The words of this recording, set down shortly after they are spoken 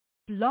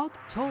Blog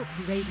Talk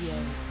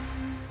Radio.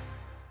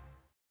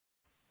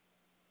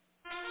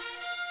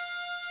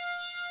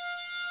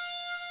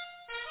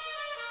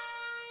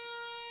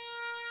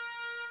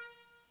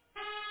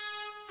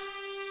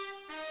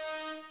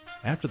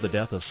 After the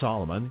death of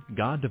Solomon,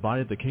 God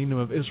divided the kingdom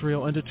of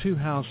Israel into two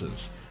houses.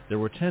 There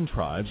were 10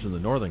 tribes in the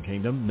northern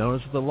kingdom known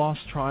as the lost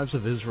tribes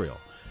of Israel.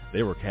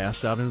 They were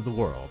cast out into the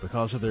world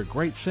because of their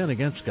great sin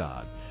against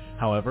God.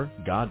 However,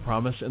 God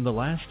promised in the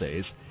last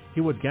days he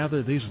would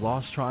gather these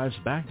lost tribes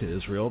back to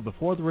Israel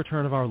before the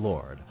return of our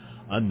Lord.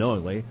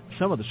 Unknowingly,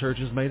 some of the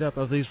churches made up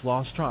of these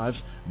lost tribes,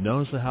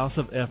 known as the house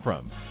of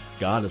Ephraim.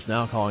 God is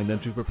now calling them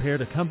to prepare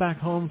to come back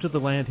home to the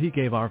land he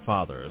gave our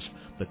fathers.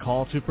 The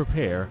call to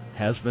prepare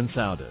has been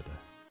sounded.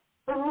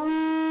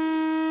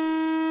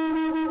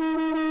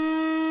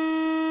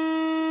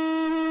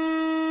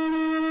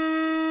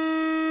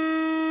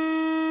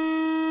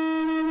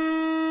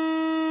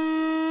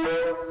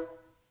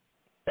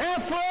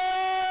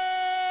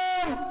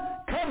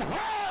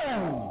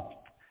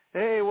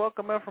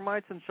 Welcome,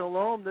 Ephraimites and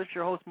Shalom. This is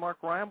your host, Mark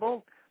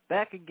Reinbold,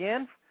 back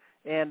again.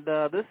 And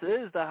this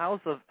is the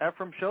House of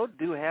Ephraim show.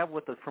 Do have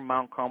with us from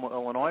Mount Carmel,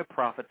 Illinois,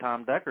 Prophet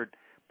Tom Deckard.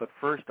 But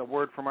first, a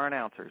word from our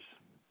announcers.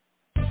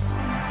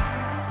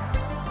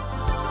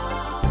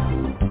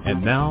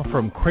 And now,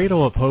 from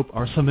Cradle of Hope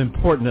are some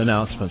important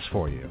announcements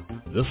for you.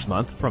 This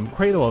month, from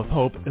Cradle of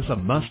Hope is a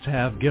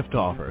must-have gift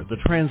offer, the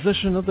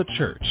transition of the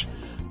church.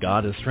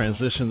 God has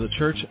transitioned the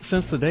church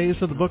since the days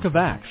of the book of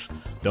Acts.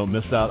 Don't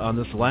miss out on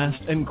this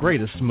last and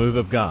greatest move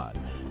of God.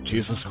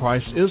 Jesus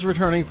Christ is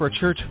returning for a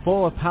church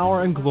full of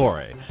power and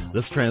glory.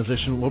 This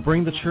transition will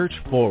bring the church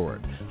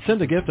forward.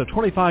 Send a gift of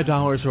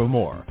 $25 or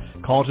more.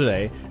 Call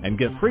today and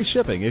get free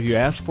shipping if you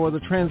ask for the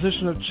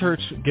Transition of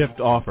Church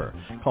gift offer.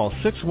 Call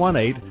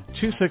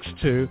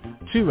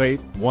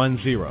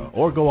 618-262-2810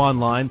 or go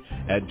online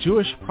at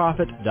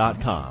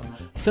jewishprophet.com.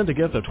 Send a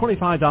gift of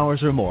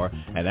 $25 or more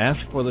and ask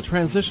for the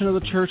Transition of the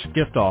Church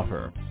gift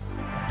offer.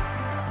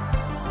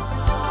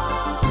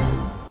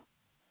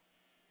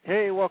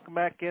 Hey, welcome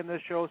back in.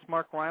 This show is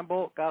Mark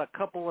Reinbold. Got a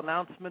couple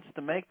announcements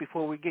to make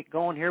before we get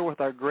going here with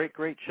our great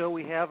show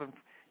we have in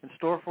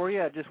store for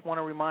you. I just want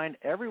to remind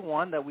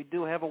everyone that we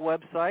do have a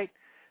website,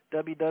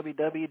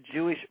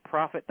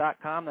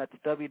 www.jewishprophet.com. That's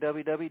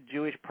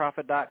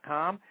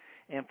www.jewishprophet.com.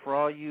 And for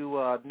all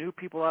you new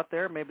people out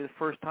there, maybe the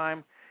first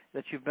time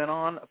that you've been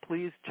on,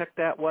 please check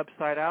that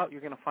website out.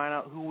 You're going to find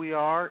out who we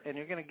are, and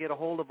you're going to get a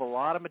hold of a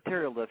lot of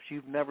material that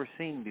you've never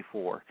seen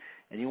before.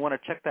 And you want to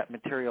check that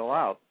material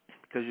out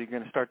because you're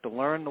going to start to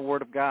learn the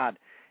Word of God.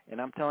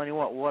 And I'm telling you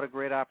what a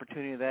great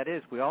opportunity that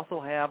is. We also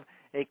have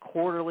a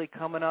quarterly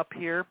coming up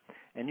here,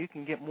 and you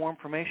can get more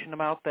information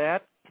about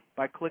that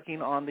by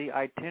clicking on the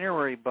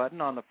itinerary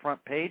button on the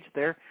front page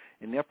there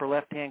in the upper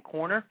left-hand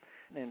corner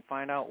and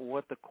find out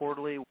what the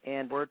quarterly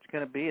and where it's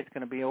going to be. It's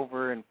going to be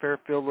over in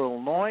Fairfield,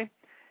 Illinois,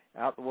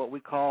 out what we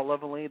call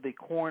lovingly the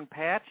Corn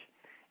Patch.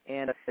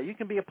 And you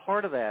can be a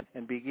part of that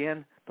and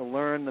begin to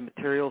learn the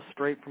material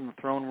straight from the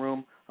throne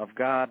room of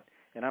God.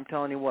 And I'm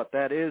telling you what,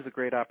 that is a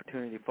great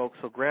opportunity, folks.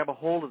 So grab a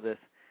hold of this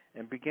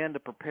and begin to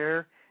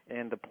prepare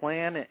and to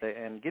plan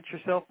and get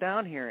yourself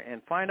down here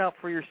and find out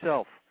for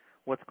yourself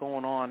what's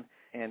going on.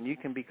 And you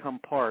can become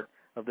part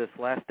of this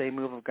last day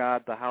move of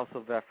God, the House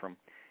of Ephraim.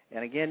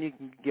 And again, you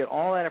can get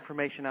all that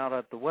information out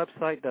at the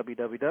website,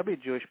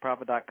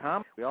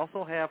 www.jewishprophet.com. We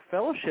also have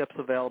fellowships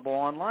available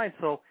online.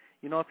 So,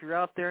 if you're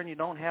out there and you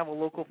don't have a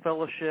local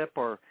fellowship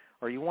or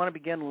you want to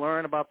begin to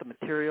learn about the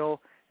material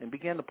and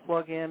begin to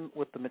plug in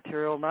with the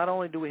material, not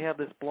only do we have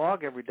this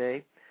blog every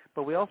day,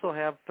 but we also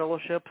have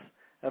fellowships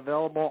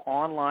available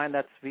online.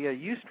 That's via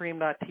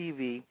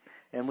ustream.tv,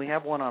 and we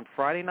have one on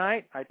Friday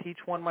night. I teach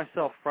one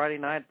myself Friday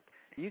night.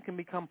 You can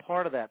become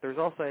part of that. There's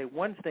also a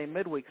Wednesday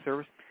midweek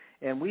service,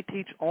 and we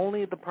teach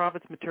only the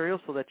prophet's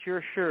material so that you're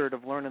assured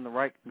of learning the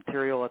right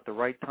material at the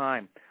right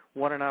time.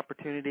 What an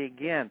opportunity,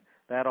 again,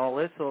 that all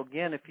is. So,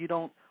 again, if you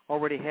don't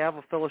already have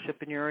a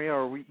fellowship in your area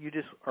or you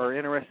just are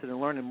interested in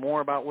learning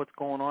more about what's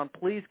going on,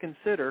 please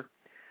consider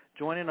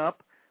joining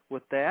up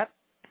with that.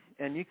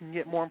 And you can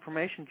get more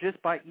information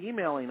just by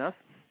emailing us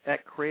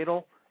at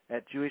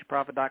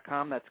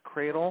cradle@jewishprophet.com. That's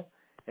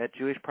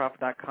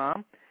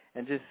cradle@jewishprophet.com.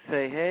 And just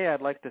say, hey,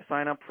 I'd like to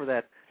sign up for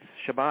that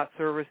Shabbat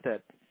service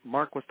that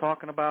Mark was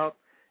talking about,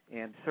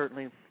 and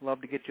certainly love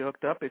to get you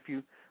hooked up. If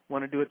you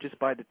want to do it just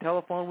by the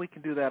telephone, we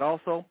can do that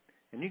also.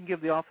 And you can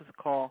give the office a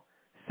call,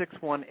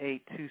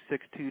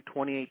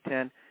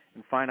 618-262-2810,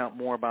 and find out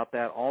more about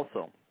that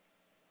also.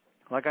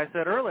 Like I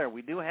said earlier,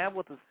 we do have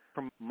with us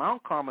from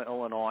Mount Carmel,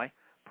 Illinois,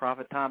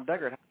 Prophet Tom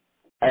Deckard.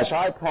 As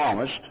I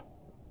promised,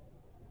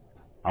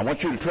 I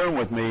want you to turn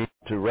with me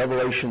to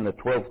Revelation, the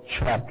 12th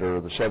chapter,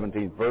 the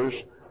 17th verse.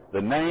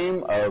 The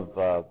name of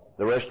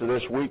the rest of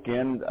this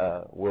weekend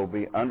will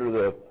be under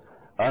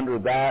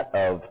that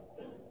of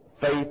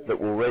faith that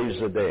will raise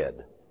the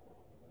dead.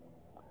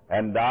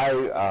 And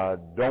I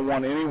don't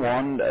want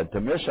anyone to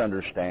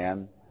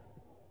misunderstand,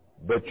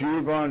 but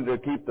you're going to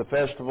keep the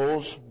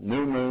festivals,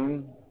 new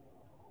moon,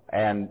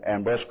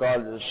 and bless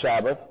God, the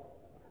Sabbath,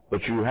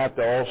 but you have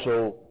to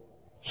also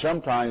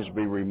sometimes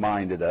be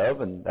reminded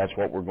of, and that's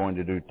what we're going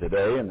to do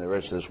today and the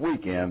rest of this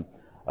weekend,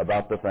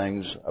 about the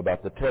things,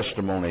 about the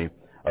testimony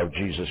of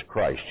Jesus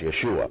Christ,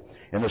 Yeshua.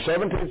 In the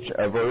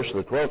 17th verse,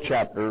 the 12th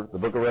chapter, the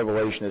book of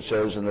Revelation, it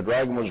says, "And the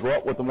dragon was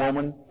wroth with the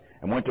woman,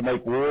 and went to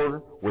make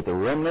war with the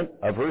remnant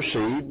of her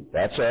seed,"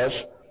 that's us,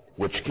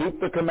 "which keep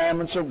the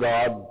commandments of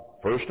God,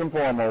 first and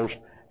foremost,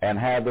 and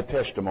have the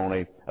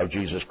testimony of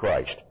Jesus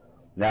Christ."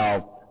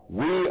 Now,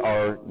 we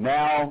are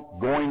now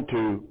going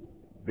to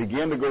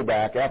begin to go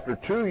back after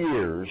 2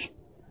 years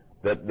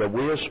that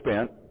we have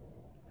spent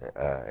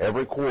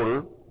every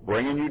quarter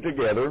bringing you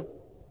together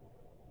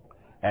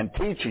and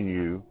teaching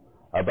you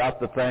about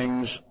the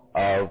things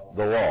of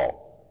the law.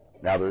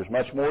 Now, there's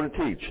much more to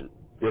teach.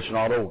 It's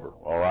not over,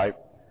 all right?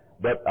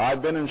 But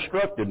I've been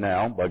instructed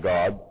now by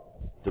God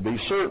to be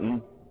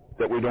certain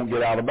that we don't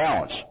get out of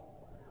balance.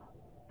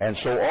 And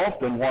so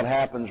often what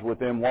happens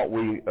within what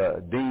we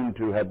deem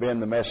to have been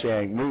the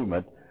Messianic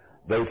movement,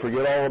 they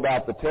forget all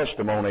about the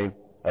testimony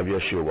of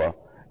Yeshua,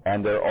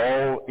 and they're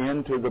all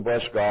into the,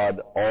 bless God,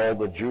 all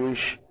the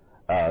Jewish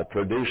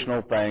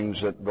traditional things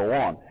that go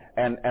on.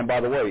 And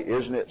by the way,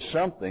 isn't it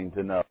something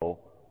to know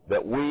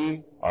that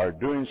we are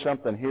doing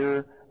something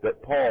here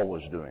that Paul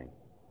was doing?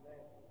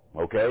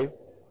 Okay?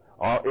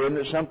 Isn't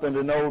it something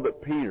to know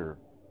that Peter,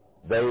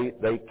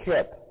 they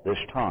kept this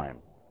time?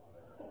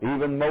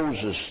 Even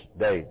Moses,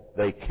 they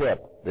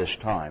kept this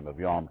time of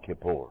Yom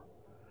Kippur.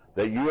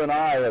 That you and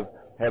I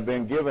have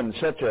been given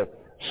such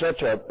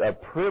a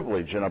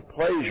privilege and a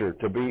pleasure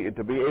to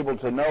be able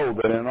to know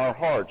that in our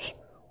hearts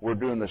we're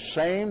doing the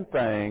same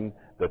thing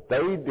that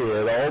they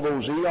did all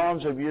those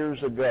eons of years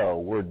ago.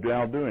 We're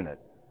now doing it.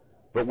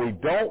 But we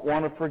don't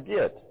want to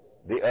forget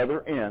the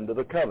other end of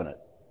the covenant.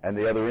 And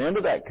the other end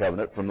of that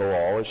covenant from the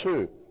law is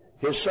who?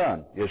 His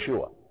Son,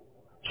 Yeshua.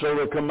 So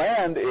the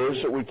command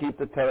is that we keep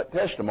the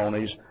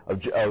testimonies of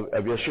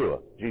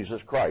Yeshua,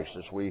 Jesus Christ,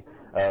 as we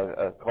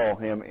call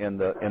him in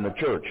the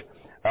church.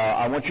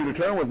 I want you to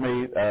turn with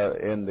me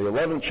in the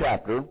 11th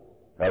chapter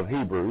of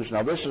Hebrews.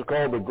 Now, this is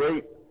called the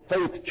Great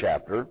Faith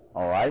chapter,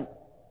 all right?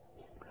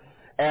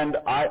 And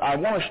I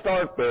want to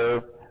start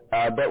there,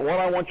 but what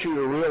I want you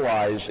to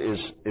realize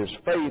is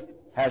faith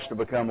has to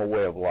become a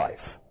way of life.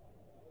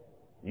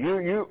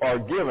 You are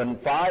given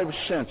 5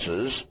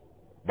 senses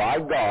by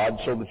God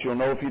so that you'll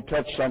know if you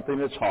touch something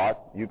that's hot,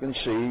 you can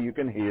see, you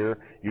can hear,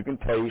 you can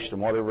taste,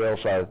 and whatever else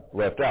I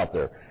left out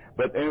there.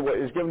 But anyway,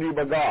 it's given to you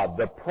by God.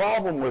 The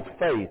problem with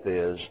faith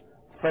is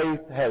faith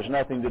has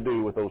nothing to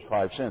do with those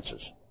 5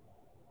 senses.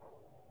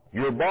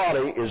 Your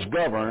body is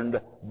governed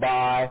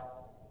by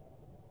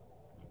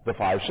the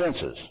 5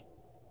 senses.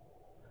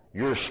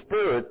 Your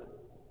spirit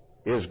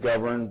is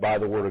governed by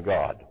the Word of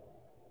God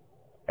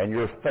and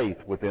your faith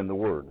within the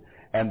Word.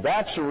 And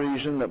that's the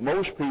reason that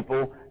most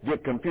people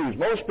get confused.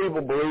 Most people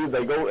believe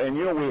they go, and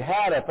we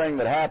had a thing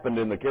that happened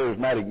in the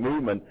charismatic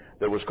movement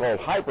that was called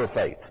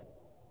hyperfaith.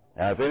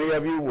 Now, if any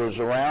of you was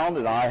around,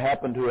 and I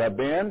happened to have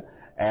been,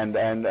 and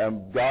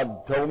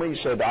God told me,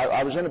 He said,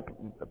 I was in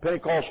a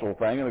Pentecostal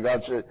thing, and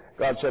God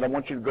said, I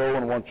want you to go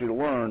and I want you to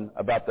learn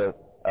about the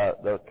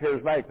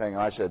charismatic thing.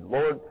 And I said,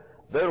 Lord,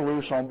 they're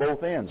loose on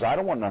both ends. I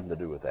don't want nothing to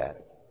do with that.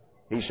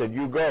 He said,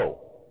 you go.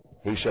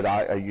 He said,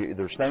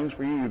 there's things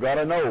for you. You got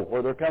to know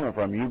where they're coming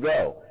from. You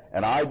go.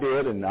 And I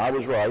did, and I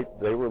was right.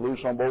 They were loose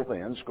on both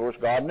ends. Of course,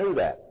 God knew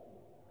that.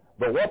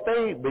 But what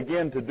they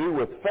begin to do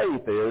with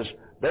faith is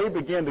they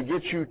begin to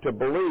get you to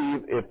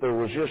believe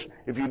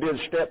if you did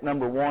step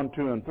number 1,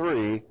 2, and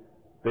 3,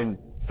 then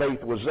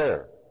faith was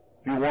there.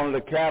 If you wanted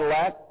a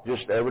Cadillac,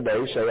 just every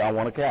day say, I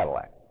want a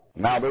Cadillac.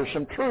 Now, there's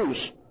some truths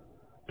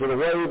to the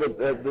way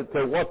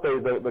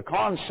the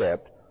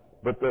concept,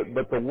 but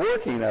the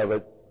working of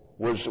it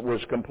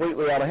was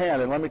completely out of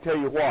hand. And let me tell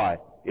you why.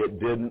 It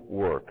didn't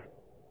work.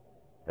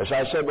 As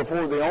I said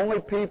before, the only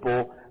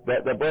people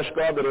that bless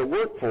God that it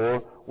worked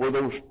for were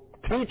those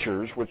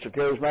teachers, which the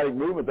charismatic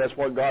movement, that's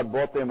what God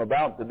brought them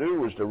about to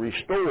do, was to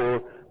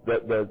restore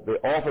the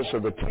office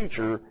of the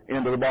teacher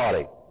into the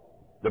body.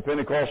 The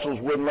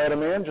Pentecostals wouldn't let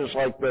them in, just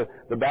like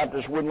the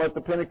Baptists wouldn't let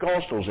the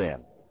Pentecostals in.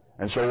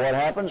 And so what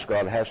happens?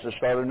 God has to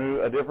start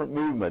a different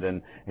movement,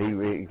 and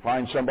he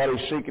finds somebody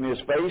seeking His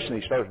face,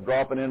 and He starts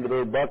dropping into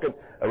their bucket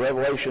a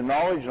revelation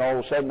knowledge, and all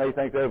of a sudden they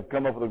think they've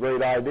come up with a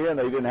great idea, and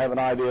they didn't have an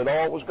idea at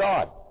all. It was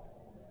God.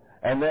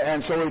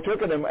 And so He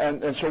took it,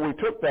 and so we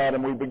took that,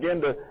 and we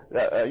began to,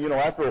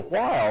 after a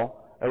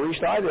while, at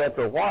least I did,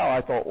 after a while,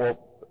 I thought,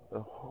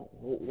 well,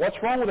 what's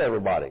wrong with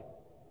everybody?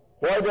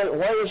 Why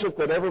is it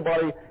that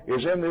everybody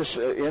is in this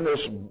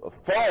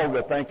fog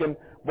of thinking,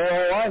 boy,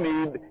 all I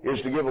need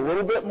is to give a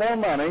little bit more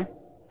money,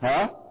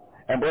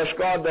 and bless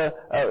God to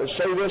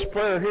say this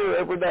prayer here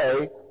every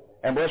day,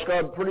 and bless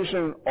God, pretty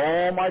soon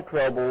all my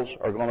troubles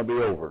are going to be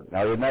over.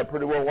 Now, isn't that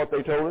pretty well what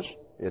they told us?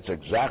 It's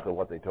exactly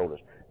what they told us.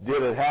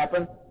 Did it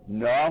happen?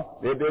 No,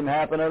 it didn't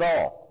happen at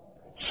all.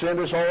 Send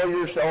us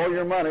all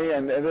your money,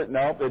 and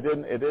no,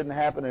 it didn't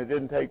happen. It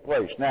didn't take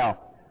place. Now,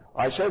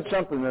 I said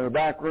something in the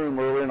back room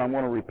earlier, and I'm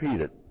going to repeat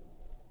it.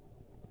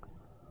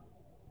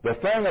 The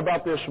thing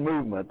about this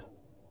movement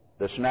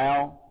that's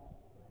now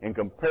in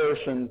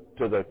comparison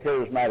to the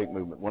charismatic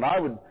movement. When I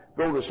would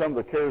go to some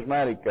of the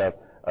charismatic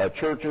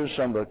churches,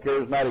 some of the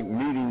charismatic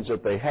meetings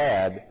that they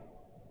had,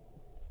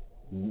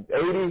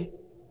 80%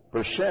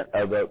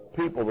 of the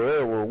people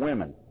there were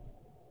women.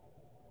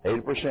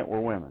 80%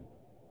 were women.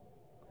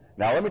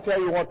 Now, let me tell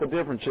you what the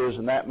difference is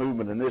in that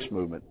movement and this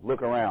movement.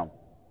 Look around.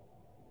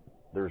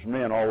 There's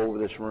men all over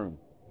this room.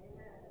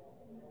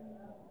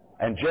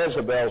 And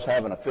Jezebel's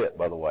having a fit,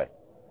 by the way.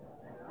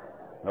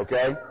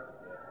 Okay?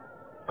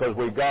 Because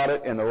we got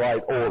it in the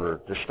right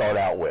order to start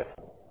out with.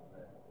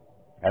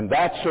 And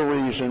that's the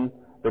reason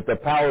that the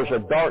powers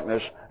of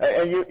darkness,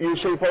 and you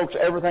see, folks,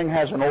 everything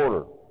has an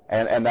order.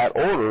 And that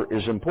order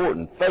is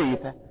important. Faith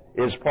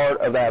is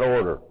part of that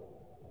order.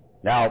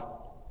 Now,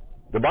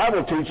 the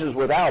Bible teaches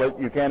without it,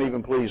 you can't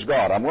even please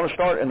God. I'm going to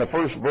start in the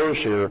first verse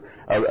here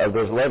of the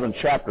 11th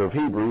chapter of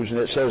Hebrews, and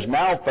it says,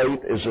 now faith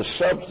is the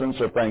substance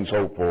of things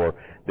hoped for,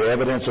 the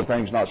evidence of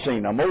things not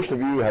seen. Now, most of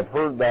you have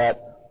heard that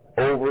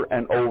over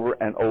and over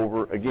and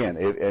over again.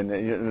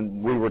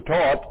 And we were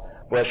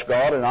taught, bless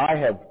God, and I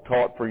have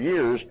taught for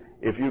years,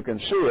 if you can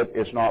see it,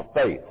 it's not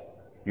faith.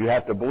 You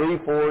have to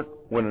believe for it.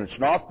 When it's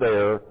not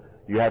there,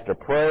 you have to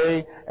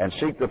pray and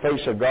seek the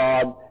face of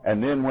God,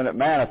 and then when it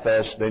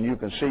manifests, then you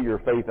can see your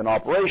faith in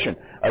operation.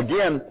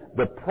 Again,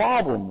 the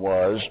problem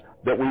was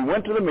that we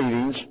went to the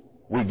meetings,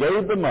 we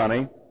gave the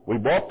money, we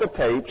bought the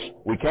tapes,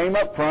 we came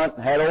up front,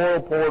 had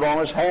oil poured on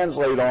us, hands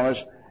laid on us,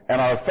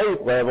 and our faith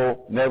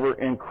level never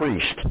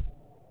increased.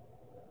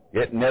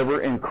 It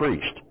never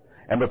increased.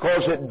 And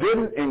because it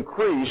didn't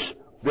increase,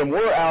 then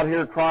we're out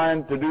here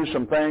trying to do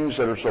some things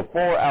that are so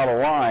far out of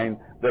line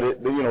that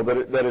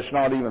it's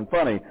not even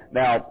funny.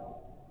 Now,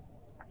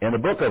 in the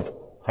book of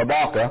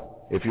Habakkuk,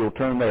 if you'll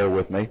turn there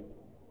with me,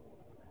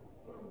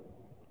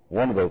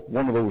 one of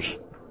those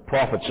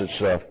prophets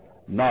that's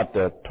not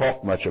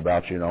talked much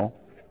about,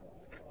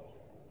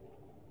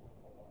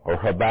 or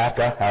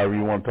Habakkuk, however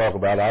you want to talk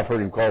about it. I've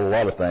heard him called a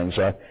lot of things.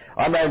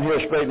 I'm not here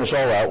to straighten us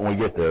all out when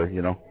we get there,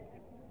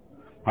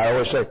 I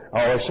always said,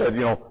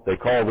 they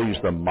call these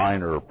the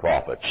minor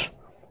prophets.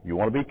 You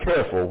want to be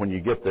careful when you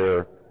get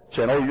there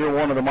saying, oh, you're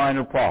one of the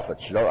minor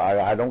prophets.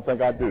 I don't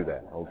think I'd do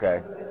that,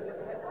 okay?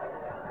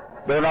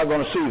 They're not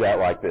going to see that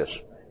like this.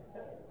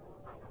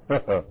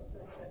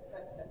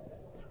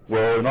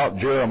 Well, not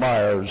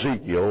Jeremiah or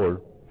Ezekiel,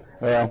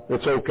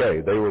 it's okay.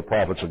 They were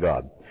prophets of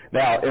God.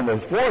 Now, in the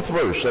fourth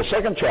verse, the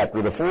second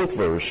chapter, the fourth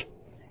verse,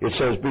 it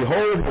says,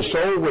 behold, the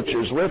soul which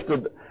is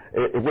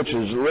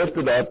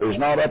lifted up is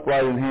not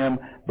upright in him,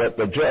 but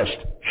the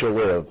just shall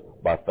live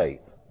by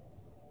faith.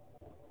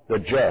 The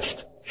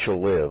just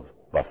shall live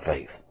by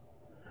faith.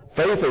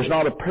 Faith is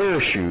not a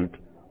parachute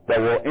that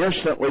will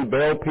instantly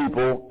bail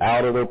people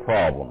out of their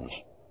problems.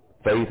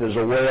 Faith is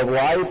a way of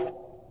life.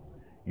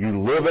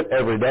 You live it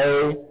every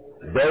day,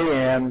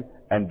 day in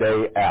and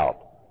day out.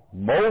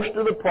 Most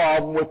of the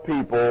problem with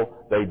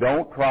people, they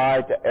don't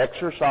try to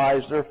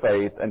exercise their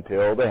faith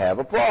until they have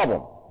a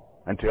problem,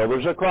 until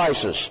there's a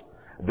crisis.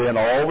 Then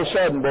all of a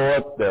sudden, boy,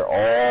 they're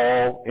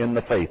all in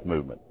the faith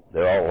movement.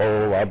 They're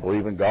all, I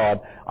believe in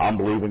God, I'm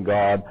believing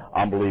God,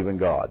 I'm believing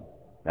God.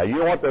 Now, you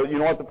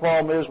know what the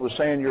problem is with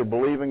saying you're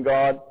believing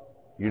God?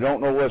 You don't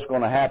know what's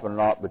going to happen or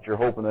not, but you're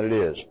hoping that it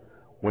is.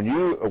 When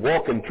you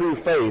walk in true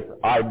faith,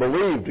 I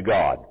believed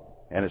God,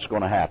 and it's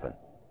going to happen.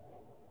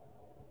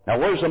 Now,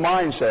 where's the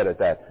mindset at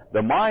that? The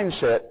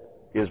mindset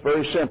is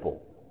very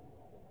simple.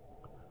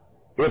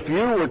 If you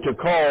were to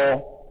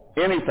call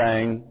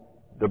anything,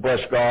 to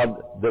bless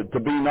God, to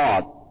be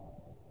not,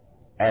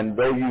 and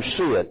though you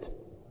see it,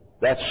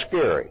 that's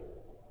scary,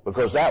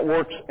 because that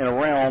works in a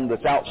realm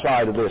that's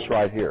outside of this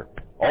right here,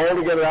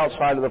 altogether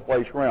outside of the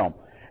flesh realm.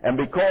 And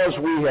because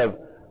we have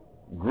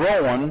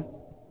grown,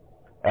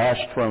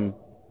 asked from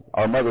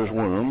our mother's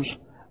wombs,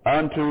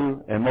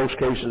 unto, in most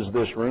cases,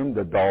 this room,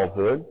 the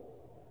adulthood,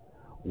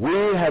 we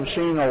have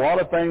seen a lot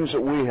of things that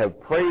we have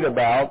prayed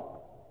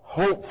about,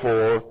 hoped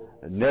for,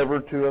 never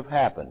to have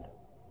happened.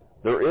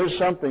 There is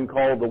something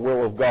called the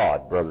will of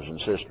God, brothers and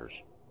sisters.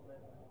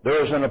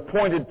 There is an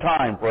appointed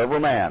time for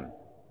every man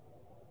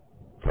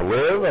to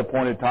live,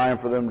 appointed time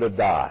for them to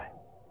die.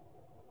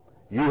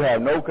 You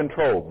have no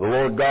control. The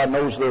Lord God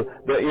knows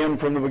the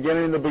end from the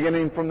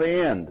beginning from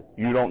the end.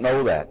 You don't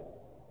know that.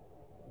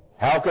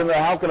 How can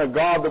a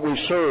God that we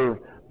serve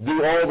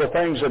do all the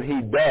things that He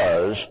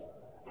does,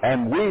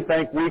 and we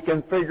think we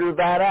can figure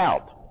that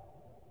out?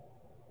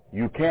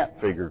 You can't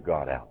figure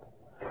God out.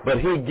 But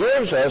He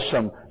gives us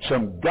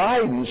some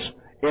guidance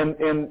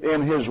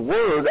in His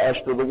Word as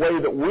to the way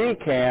that we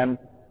can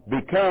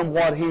become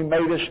what He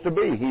made us to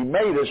be. He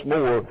made us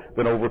more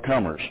than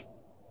overcomers.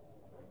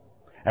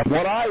 And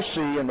what I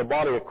see in the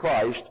body of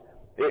Christ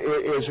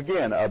is,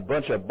 again, a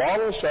bunch of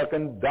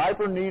bottle-sucking,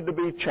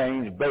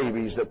 diaper-need-to-be-changed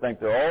babies that think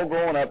they're all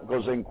growing up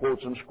because they can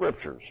quote some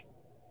scriptures.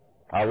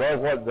 I love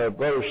what the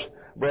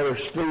Brother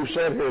Stu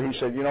said here. He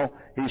said,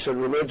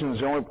 religion is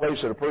the only place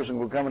that a person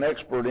will become an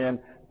expert in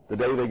the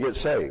day they get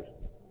saved.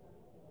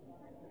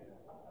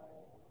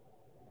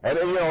 And,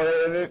 you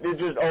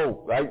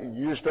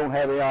just don't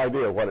have any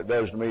idea what it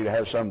does to me to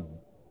have some,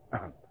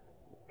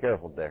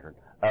 careful, Deckard,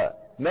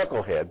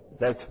 knucklehead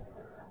that's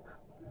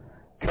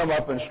come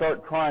up and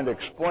start trying to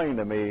explain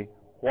to me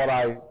what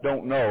I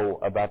don't know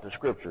about the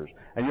Scriptures.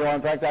 And you know,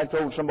 in fact, I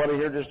told somebody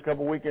here just a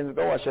couple weekends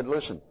ago, I said,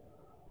 listen,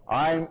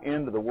 I'm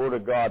into the Word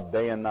of God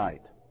day and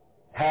night.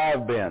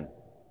 Have been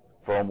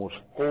for almost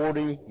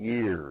 40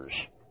 years.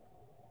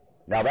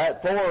 Now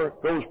that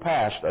goes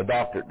past a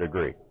doctorate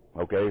degree,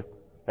 okay?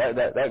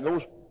 That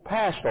goes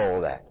past all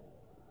of that.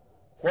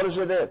 What is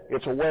it?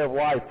 It's a way of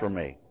life for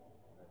me.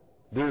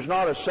 There's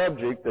not a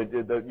subject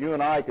that you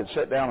and I could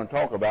sit down and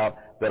talk about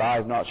that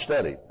I've not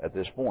studied at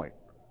this point.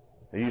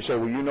 And you say,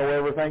 well, you know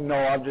everything? No,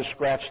 I've just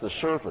scratched the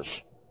surface.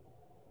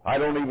 I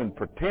don't even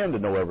pretend to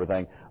know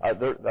everything.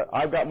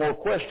 I've got more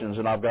questions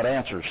than I've got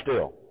answers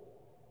still.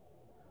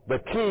 The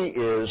key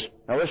is,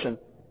 now listen,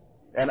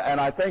 and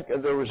I think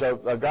there was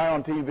a guy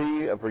on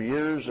TV for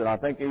years, and I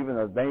think even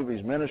the name of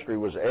his ministry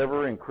was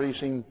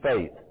Ever-Increasing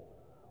Faith.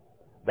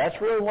 That's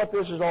really what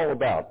this is all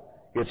about.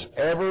 It's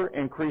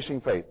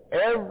ever-increasing faith.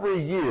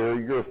 Every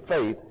year your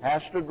faith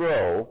has to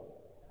grow,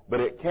 but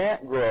it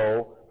can't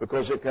grow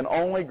because it can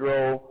only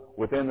grow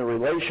within the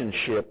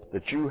relationship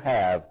that you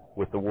have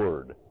with the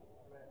Word.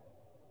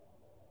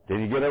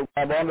 Did you get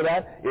onto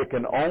that? It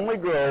can only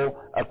grow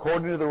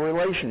according to the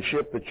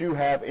relationship that you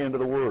have into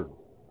the Word.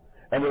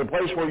 And to the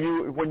place where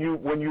when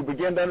you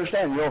begin to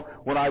understand, you know,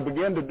 when I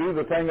begin to do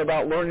the thing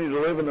about learning to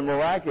live in the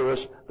miraculous,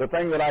 the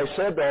thing that I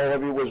said to all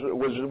of you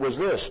was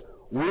this: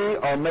 we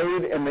are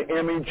made in the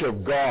image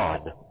of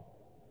God.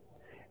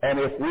 And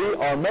if we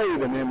are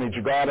made in the image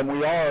of God, and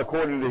we are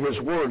according to His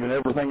Word, and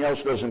everything else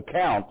doesn't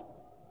count,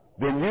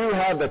 then you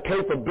have the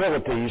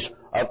capabilities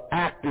of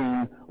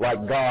acting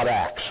like God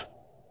acts.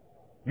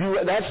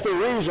 That's the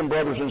reason,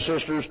 brothers and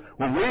sisters,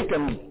 when we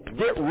can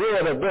get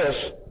rid of this,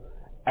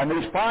 and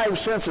these five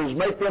senses,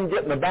 make them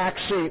get in the back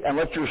seat and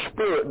let your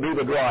spirit do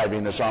the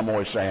driving, as I'm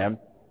always saying,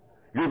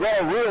 you're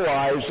going to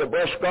realize that,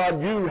 bless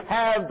God, you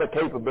have the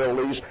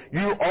capabilities.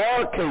 You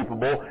are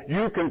capable.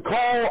 You can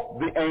call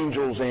the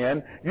angels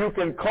in. You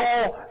can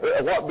call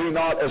what be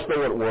not as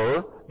though it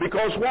were.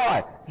 Because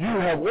why? You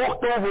have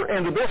walked over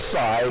into this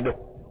side,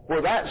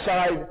 where that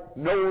side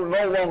no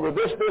longer,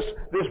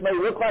 this may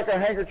look like a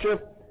handkerchief.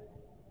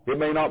 It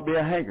may not be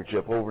a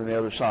handkerchief over on the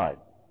other side.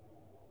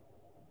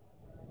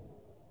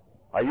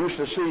 I used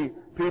to see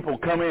people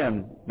come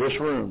in this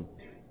room,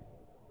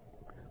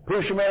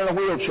 push them in a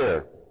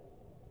wheelchair,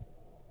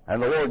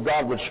 and the Lord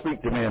God would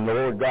speak to me, and the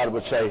Lord God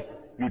would say,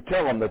 you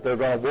tell them that they're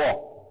going to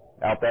walk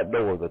out that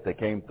door that they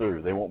came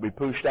through. They won't be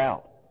pushed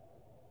out.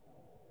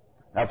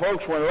 Now,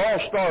 folks, when it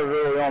all started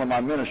early on in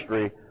my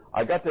ministry,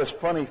 I got this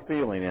funny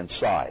feeling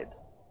inside.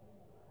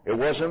 It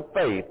wasn't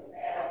faith.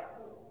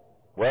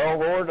 Well,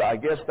 Lord, I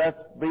guess that'd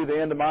be the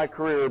end of my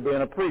career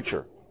being a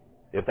preacher,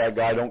 if that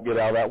guy don't get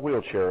out of that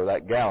wheelchair, or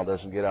that gal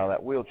doesn't get out of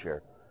that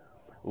wheelchair.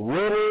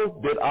 Little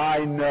did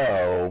I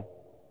know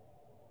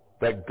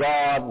that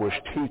God was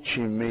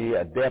teaching me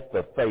a depth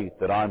of faith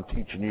that I'm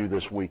teaching you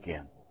this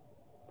weekend.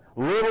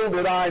 Little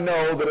did I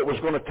know that it was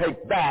going to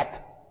take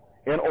that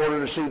in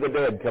order to see the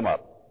dead come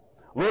up.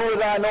 Little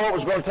did I know it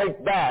was going to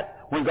take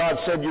that when God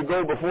said, you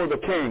go before the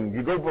king,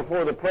 you go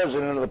before the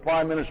president or the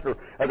prime minister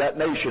of that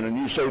nation, and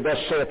you say, thus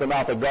saith the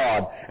mouth of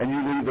God, and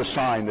you leave the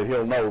sign that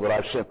he'll know that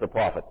I've sent the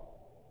prophet.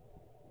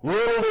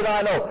 Little did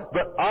I know,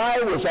 but I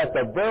was at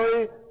the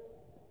very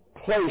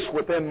place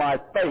within my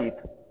faith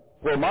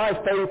where my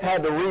faith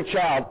had to reach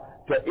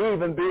out to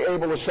even be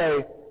able to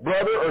say,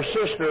 brother or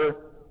sister,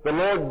 the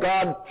Lord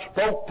God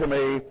spoke to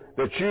me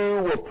that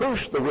you will push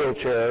the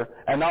wheelchair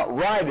and not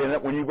ride in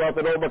it when you go out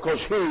the door, because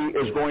He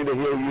is going to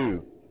heal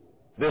you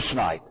this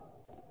night.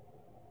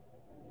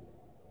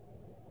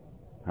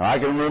 Now, I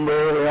can remember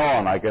early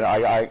on,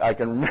 I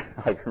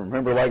can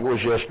remember like it was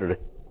yesterday.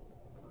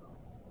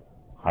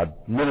 I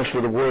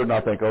minister the Word and I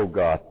think, oh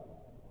God,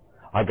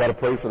 I got to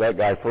pray for that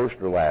guy first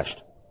or last.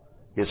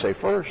 He'd say,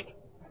 first.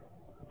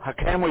 How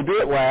can we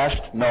do it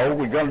last? No,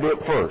 we're going to do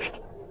it first.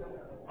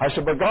 I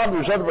said, but God,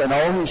 there's other way.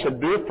 No, He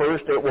said, do it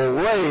first. It will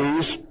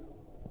raise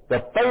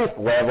the faith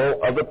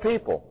level of the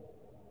people.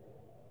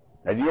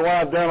 And you know what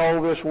I've done all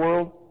over this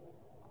world?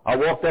 I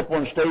walked up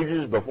on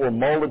stages before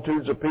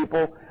multitudes of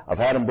people. I've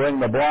had them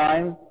bring the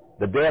blind,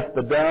 the deaf,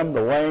 the dumb,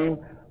 the lame.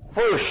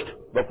 First,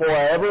 before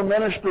I ever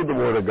ministered the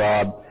Word of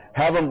God,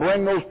 have them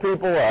bring those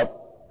people up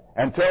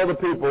and tell the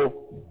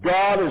people,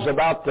 God is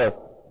about to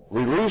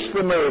release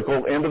the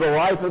miracle into the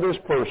life of this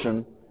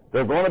person.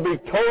 They're going to be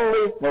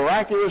totally,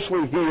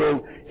 miraculously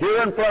healed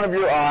here in front of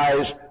your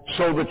eyes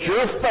so that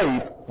your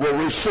faith will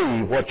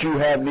receive what you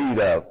have need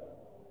of.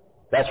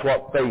 That's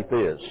what faith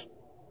is.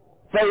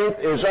 Faith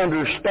is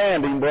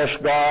understanding, bless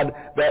God,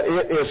 that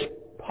it is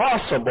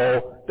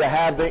possible to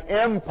have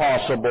the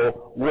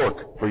impossible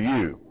work for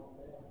you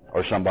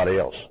or somebody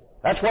else.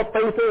 That's what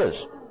faith is.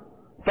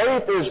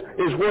 Faith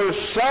is where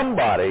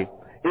somebody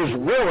is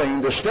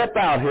willing to step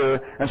out here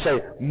and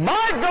say,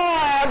 my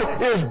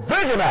God is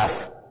big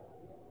enough.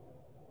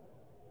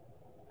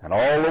 And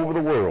all over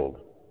the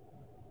world,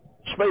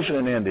 especially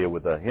in India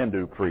with the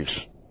Hindu priests,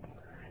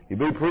 you'd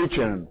be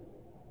preaching,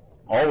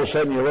 all of a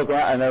sudden you look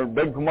around and there's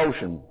a big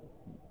commotion.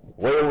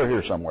 way over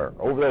here somewhere,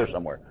 over there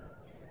somewhere.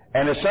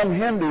 And it's some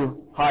Hindu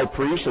high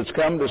priest that's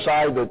come to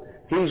decide that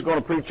he's going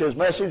to preach his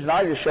message, and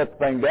I just shut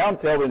the thing down,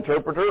 tell the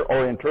interpreter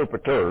or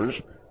interpreters,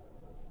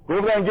 go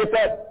over there and get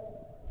that,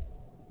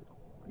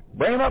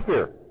 bring him up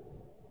here.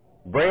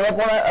 Bring him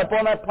up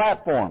on that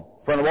platform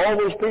in front of all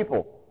those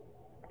people.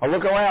 I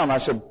look around,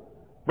 I said,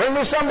 bring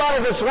me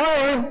somebody that's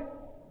lame.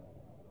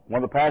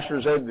 One of the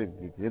pastors said,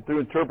 get through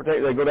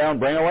interpretation, they go down and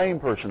bring a lame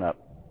person up.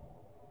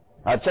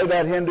 I'd say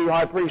that Hindu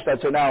high priest,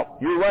 I'd say, now,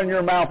 you run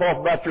your mouth off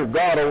about your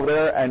God over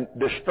there and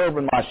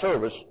disturbing my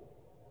service.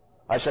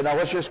 I said, now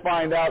let's just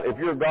find out if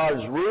your God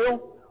is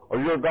real or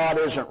your God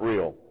isn't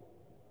real.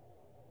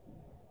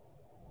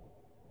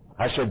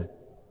 I said,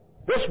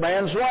 this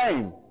man's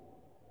lame.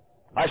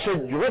 I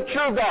said, let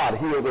your God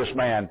heal this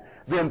man,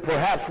 then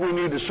perhaps we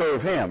need to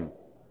serve him.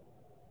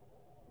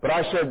 But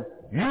I said,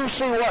 you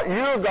see what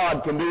your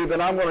God can do,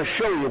 then I'm going to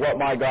show you what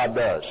my God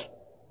does.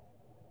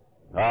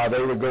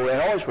 They would go,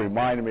 it always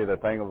reminded me of the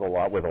thing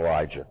with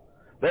Elijah.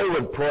 They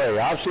would pray.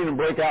 I've seen them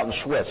break out in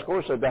sweats. Of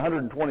course, at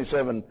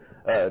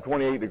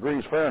 28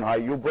 degrees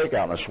Fahrenheit, you'll break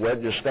out in a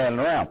sweat just standing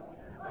around.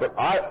 But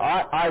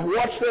I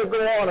watched them go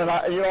on,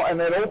 and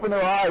they'd open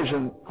their eyes,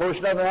 and of course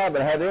nothing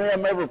happened. Had any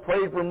of them ever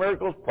prayed for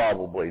miracles?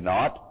 Probably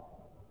not.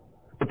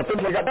 But the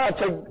things they got done, I'd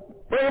say,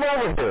 bring them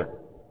over here.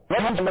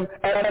 And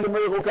the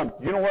miracle comes.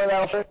 You know what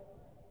that'll say?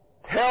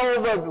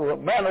 Tell the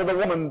man or the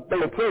woman they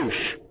will push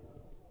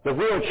the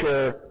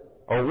wheelchair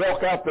or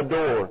walk out the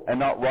door and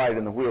not ride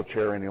in the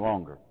wheelchair any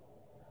longer.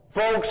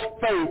 Folks,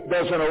 faith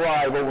doesn't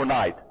arrive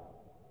overnight.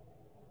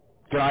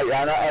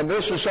 And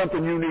this is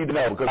something you need to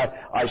know, because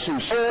I see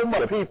so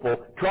many people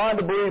trying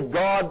to believe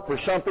God for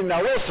something.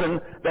 Now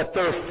listen, that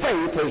their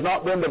faith has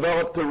not been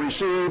developed to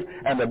receive,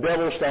 and the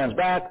devil stands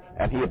back,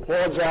 and he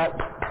applauds that,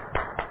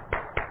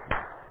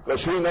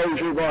 because he knows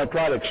you're going to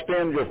try to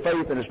extend your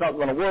faith and it's not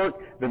going to work.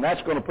 Then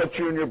that's going to put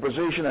you in your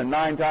position, and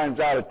 9 times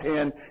out of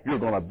 10, you're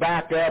going to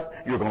back up,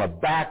 you're going to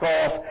back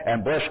off,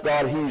 and bless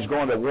God, he's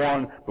going to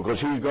win, because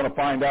he's going to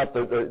find out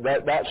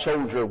that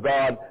soldier of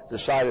God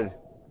decided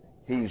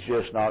he's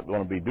just not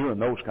going to be doing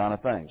those kind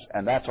of things.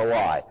 And that's a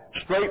lie.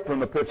 Straight from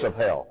the pits of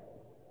hell.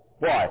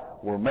 Why?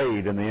 We're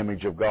made in the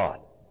image of God.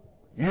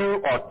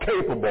 You are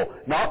capable.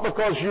 Not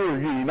because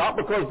you're you. Not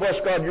because, bless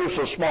God, you're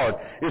so smart.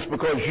 It's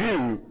because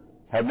you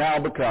have now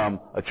become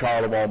a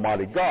child of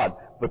Almighty God.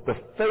 But the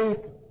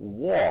faith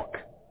walk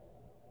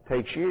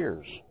takes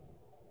years.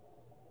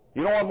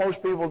 You know what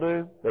most people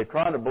do? They're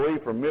trying to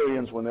believe for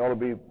millions when they ought to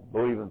be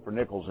believing for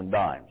nickels and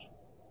dimes.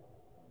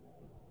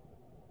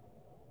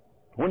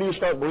 When do you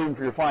start believing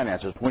for your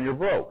finances? When you're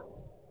broke.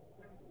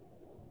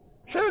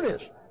 Sure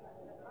it is.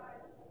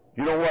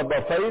 You know what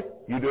about faith?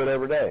 You do it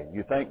every day.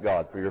 You thank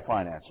God for your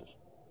finances.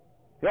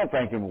 You don't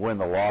thank Him to win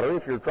the lottery.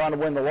 If you're trying to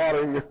win the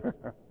lottery, you're...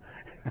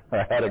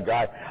 I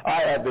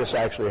had this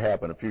actually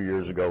happen a few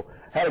years ago.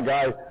 I had a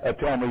guy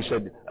tell me, he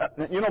said,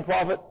 you know,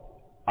 Prophet,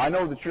 I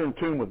know that you're in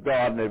tune with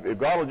God, and if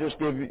God will just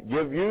give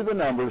you the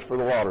numbers for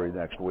the lottery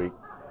next week,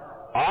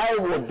 I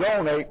will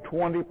donate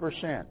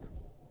 20%.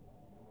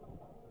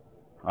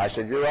 I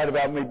said, you're right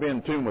about me being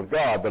in tune with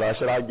God, but I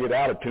said I'd get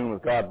out of tune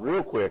with God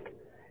real quick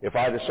if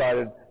I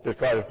decided to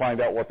try to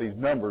find out what these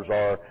numbers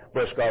are,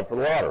 bless God, for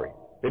the lottery.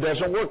 It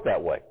doesn't work that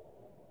way.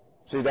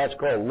 See, that's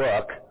called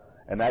luck,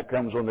 and that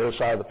comes on the other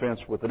side of the fence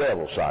with the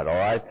devil's side, all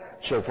right?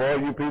 So for all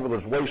you people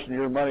that's wasting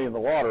your money in the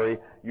lottery,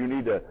 you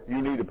need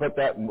to put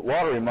that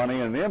lottery money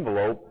in an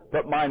envelope,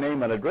 put my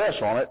name and address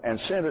on it, and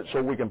send it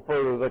so we can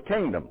further the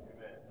kingdom,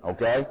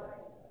 okay?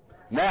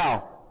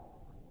 Now,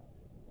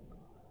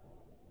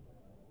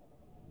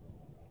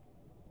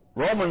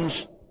 Romans,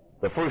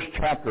 the first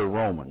chapter of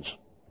Romans,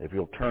 if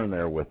you'll turn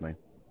there with me.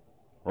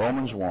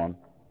 Romans 1.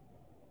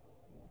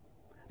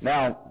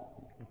 Now,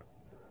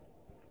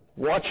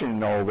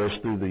 watching all this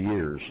through the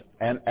years,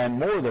 and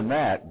more than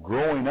that,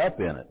 growing up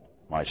in it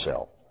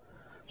myself.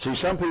 See,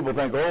 some people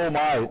think,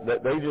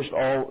 that they just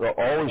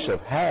always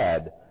have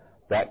had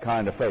that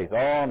kind of faith.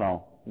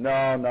 Oh,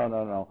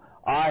 no.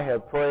 I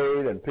have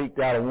prayed and peeked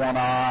out of one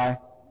eye,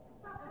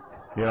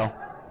 you know.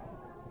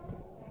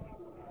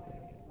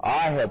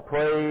 I have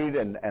prayed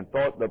and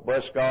thought that,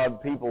 bless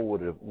God, people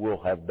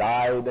will have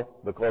died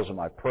because of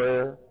my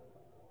prayer.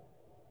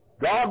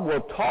 God will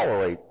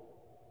tolerate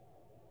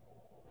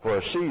for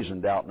a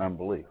season doubt and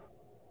unbelief.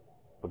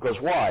 Because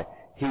why?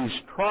 He's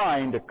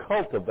trying to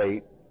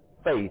cultivate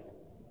faith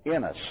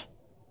in us.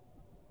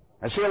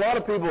 And see, a lot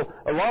of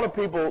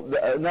people,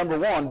 number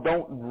one,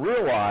 don't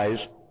realize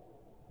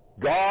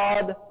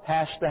God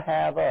has to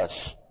have us.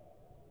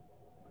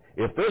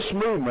 If this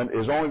movement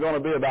is only going to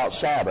be about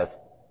Sabbath,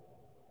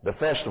 the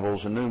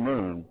festivals and new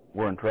moon,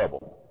 we're in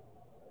trouble.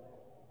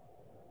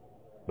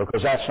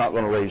 Because that's not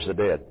going to raise the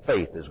dead.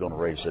 Faith is going to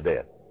raise the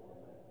dead.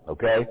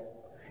 Okay?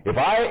 If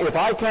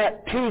I can't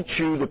teach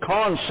you the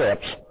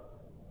concepts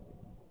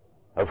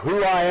of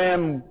who I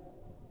am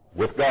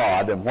with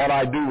God and what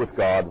I do with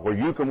God, where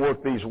you can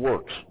work these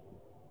works,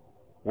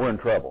 we're in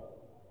trouble.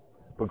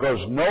 Because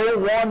no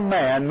one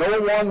man,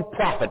 no one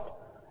prophet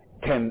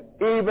can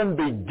even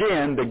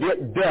begin to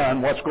get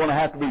done what's going to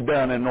have to be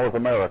done in North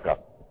America.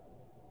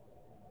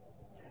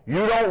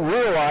 You don't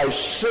realize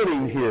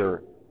sitting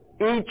here,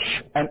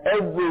 each and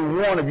every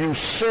one of you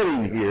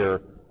sitting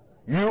here,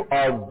 you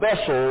are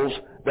vessels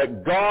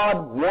that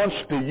God wants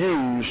to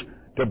use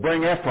to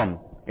bring Ephraim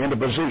into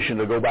position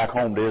to go back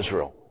home to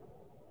Israel.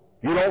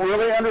 You don't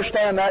really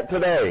understand that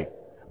today.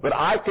 But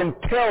I can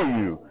tell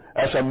you,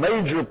 as a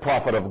major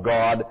prophet of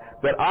God,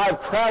 that I've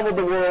traveled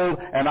the world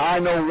and I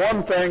know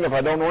one thing, if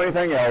I don't know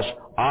anything else,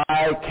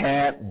 I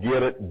can't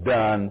get it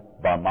done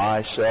by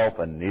myself,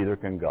 and neither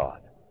can God.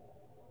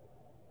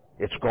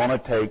 It's going to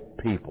take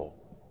people.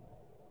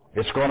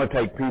 It's going to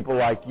take people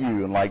like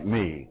you and like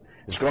me.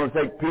 It's going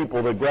to take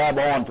people that grab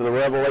on to the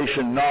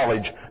revelation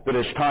knowledge that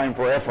it's time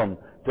for Ephraim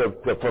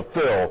to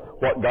fulfill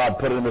what God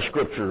put in the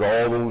Scriptures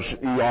all those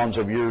eons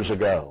of years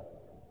ago.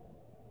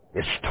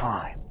 It's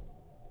time.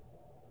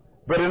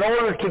 But in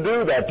order to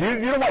do that, you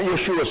know what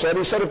Yeshua said?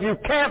 He said, if you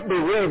can't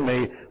believe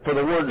me for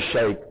the word's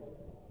sake,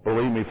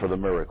 believe me for the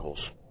miracles.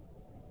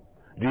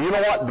 Do you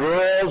know what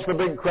draws the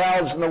big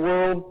crowds in the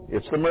world?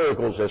 It's the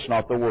miracles, it's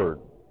not the word.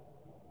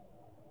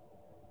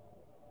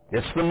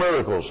 It's the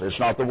miracles, it's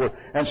not the word.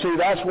 And see,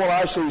 that's what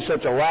I see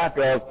such a lack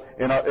of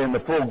in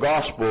the full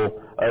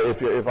gospel,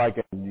 if I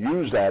can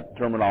use that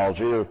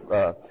terminology,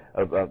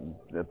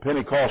 of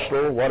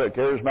Pentecostal, what a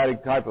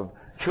charismatic type of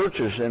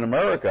churches in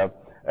America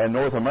and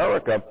North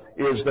America,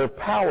 is they're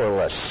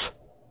powerless.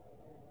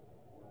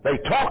 They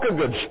talk a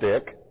good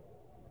stick.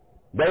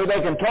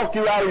 They can talk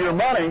you out of your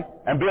money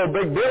and build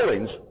big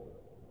buildings,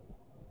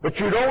 but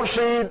you don't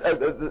see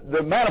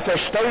the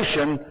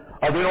manifestation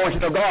of the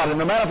anointing of God.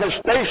 And the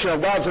manifestation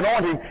of God's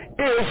anointing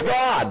is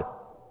God.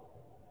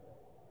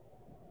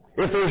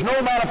 If there's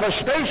no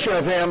manifestation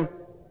of Him,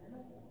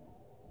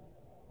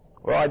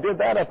 well, I did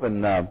that up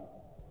in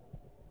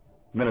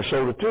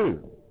Minnesota too,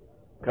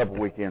 a couple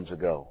weekends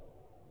ago,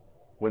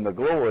 when the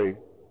glory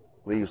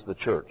leaves the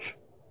church.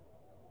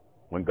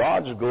 When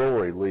God's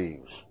glory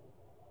leaves,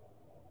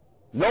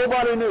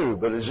 nobody knew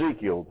but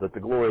Ezekiel that the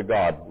glory of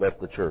God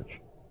left the church.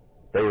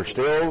 They were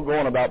still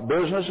going about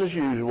business as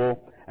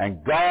usual,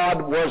 and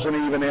God wasn't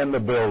even in the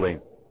building.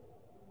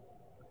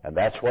 And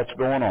that's what's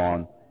going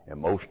on in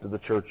most of the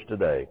church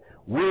today.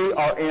 We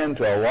are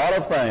into a lot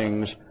of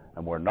things,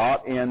 and we're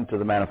not into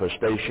the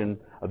manifestation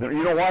of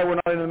you know why we're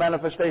not into the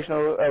manifestation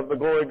of the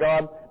glory of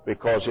God?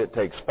 Because it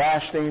takes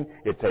fasting,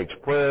 it takes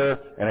prayer,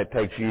 and it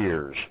takes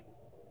years.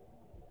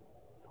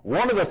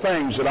 One of the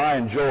things that I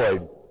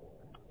enjoyed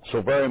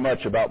so very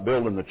much about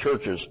building the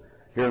churches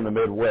here in the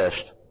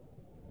Midwest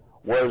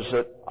was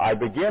that I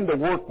began to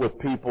work with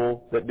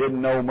people that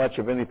didn't know much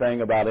of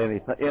anything about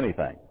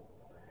anything.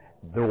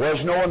 There was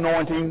no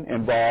anointing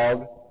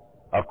involved,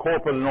 a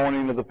corporate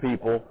anointing of the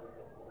people.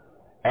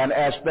 And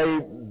as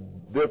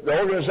the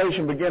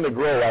organization began to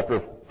grow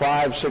after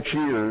 5, 6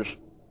 years,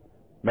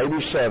 maybe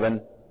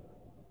 7,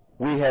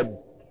 we had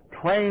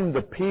trained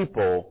the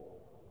people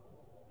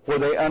where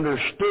they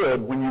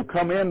understood when you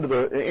come into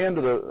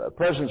the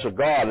presence of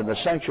God in the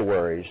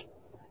sanctuaries,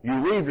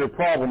 you leave your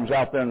problems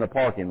out there in the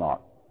parking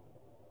lot.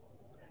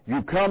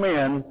 You come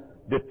in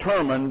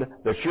determined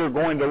that you're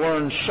going to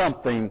learn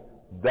something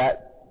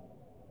that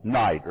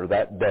night or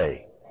that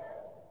day.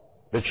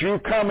 That you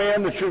come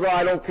in, that you're going,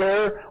 I don't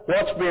care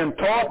what's being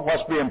taught,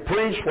 what's being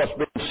preached, what's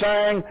being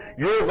sang,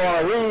 you're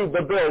going to leave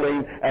the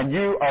building and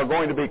you are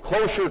going to be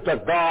closer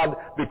to God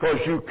because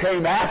you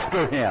came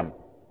after Him.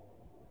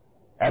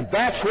 And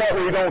that's what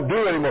we don't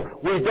do anymore.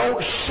 We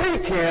don't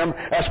seek Him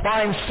as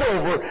fine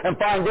silver and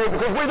fine gold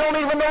because we don't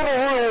even know the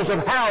rules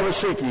of how to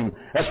seek Him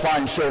as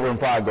fine silver and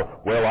fine gold.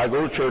 Well, I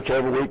go to church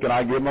every week and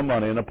I give my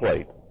money in a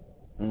plate.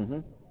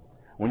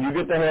 When you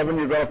get to heaven,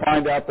 you're going to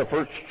find out the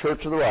first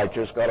church of the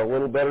righteous got a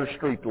little better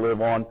street to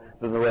live on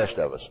than the rest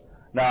of us.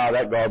 Now,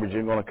 that garbage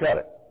isn't going to cut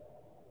it.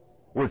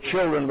 We're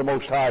children of the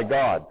Most High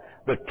God.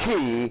 The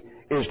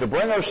key is to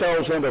bring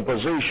ourselves into a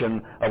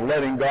position of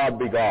letting God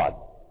be God.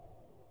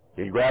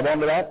 Can you grab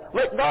onto that?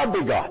 Let God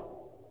be God.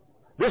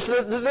 This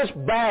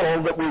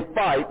battle that we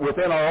fight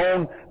within our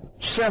own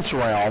sense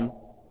realm,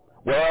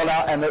 well,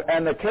 now,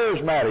 and the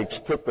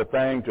charismatics took the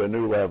thing to a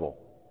new level.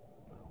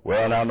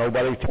 Well, now,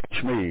 nobody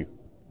teach me,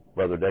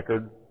 Brother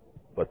Deckard,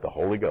 but the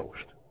Holy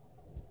Ghost.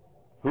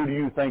 Who do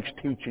you think's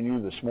teaching you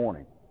this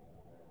morning?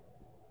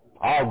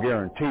 I'll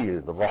guarantee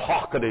you the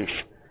Vahakadish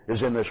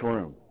is in this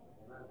room.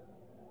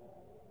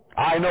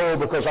 I know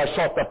because I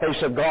sought the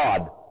face of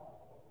God.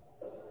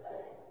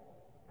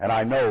 And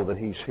I know that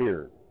He's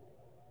here.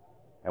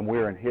 And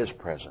we're in His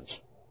presence.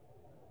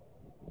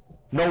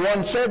 No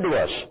one said to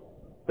us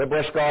that,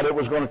 bless God, it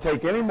was going to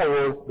take any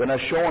more than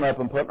us showing up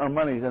and putting our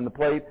monies in the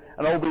plate.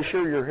 And oh, be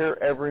sure you're here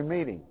every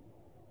meeting.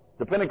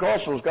 The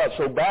Pentecostals got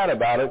so bad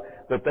about it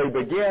that they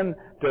began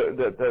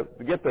to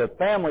get their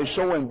families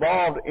so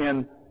involved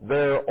in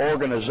their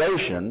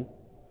organization,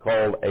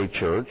 called a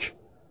church,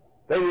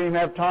 they didn't even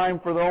have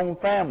time for their own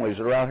families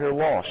that are out here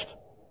lost.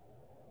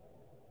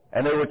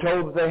 And they were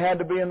told that they had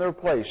to be in their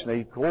place. And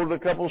they quoted a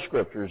couple of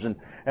scriptures. And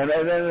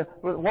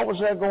what was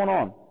that going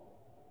on?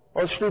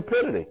 Well,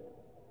 stupidity.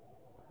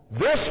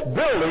 This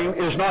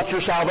building is not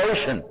your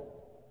salvation.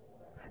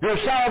 Your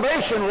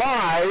salvation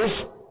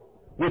lies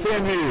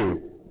within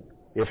you.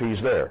 if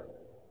He's there,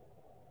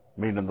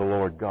 meaning the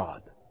Lord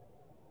God.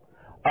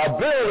 A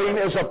building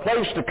is a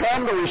place to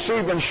come to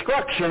receive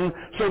instruction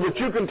so that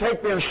you can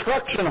take the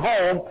instruction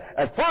home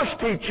and first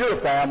teach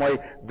your family,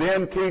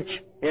 then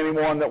teach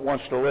anyone that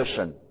wants to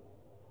listen.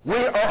 We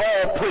are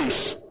all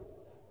priests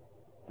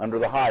under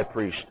the high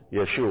priest,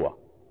 Yeshua.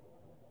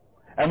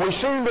 And we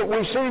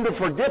seem to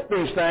forget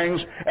these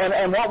things,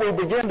 and what we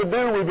begin to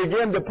do, we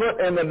begin to put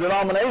in the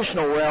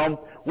denominational realm,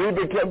 we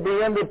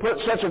begin to put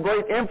such a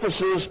great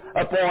emphasis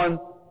upon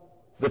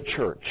the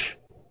church.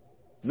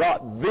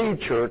 Not the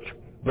church,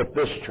 but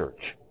this church.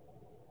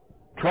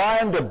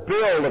 Trying to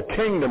build a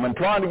kingdom and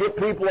trying to get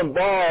people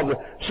involved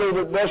so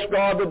that, bless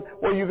God,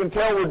 well, you can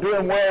tell we're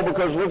doing well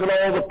because look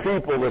at all the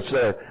people that's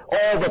there.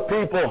 All the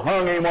people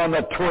hung Him on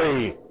the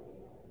tree.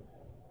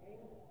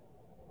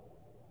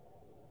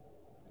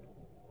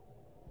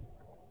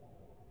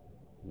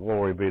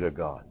 Glory be to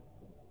God.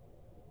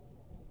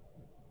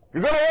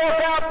 You're going to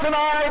walk out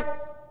tonight.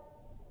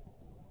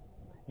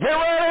 Get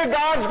ready.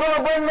 God's going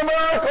to bring the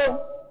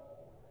miracle.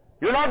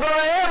 You're not going to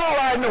ever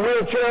ride in a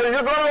wheelchair.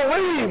 You're going to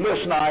leave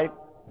this night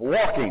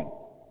walking.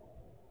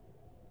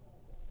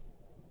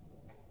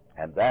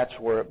 And that's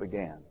where it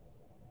began.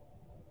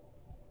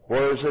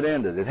 Where has it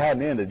ended? It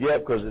hadn't ended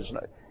yet because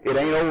it ain't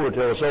over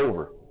till it's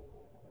over.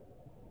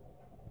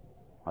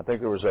 I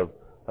think there was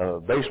a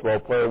baseball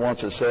player once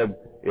that said,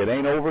 it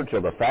ain't over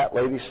till the fat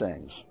lady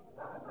sings.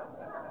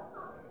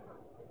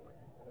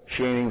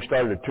 She ain't even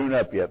started to tune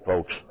up yet,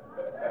 folks.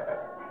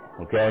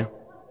 Okay?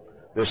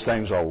 This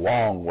thing's a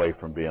long way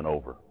from being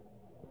over.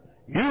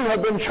 You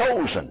have been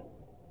chosen.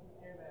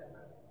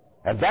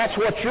 And that's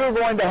what you're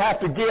going to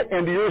have to get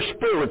into your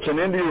spirits and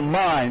into your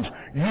minds.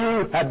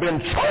 You have been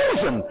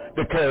chosen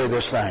to carry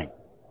this thing.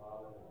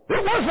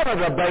 It wasn't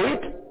a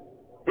debate.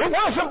 It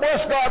wasn't,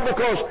 bless God,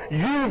 because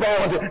you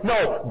volunteered.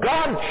 No,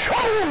 God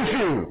chose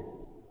you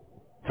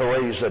to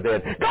raise the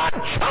dead. God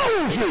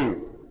chose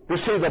you to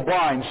see the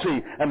blind see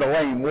and the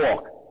lame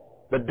walk,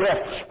 the deaf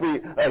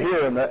speak,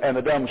 hear and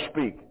the dumb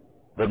speak,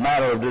 the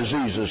matter of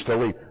diseases to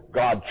leave.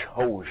 God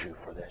chose you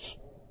for this.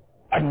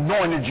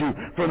 Anointed you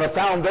from the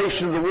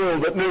foundation of the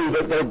world that knew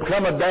that there would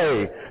come a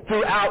day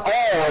throughout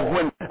all of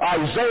when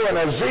Isaiah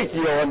and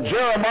Ezekiel and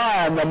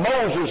Jeremiah and the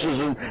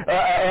Moseses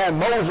and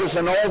Moses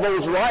and all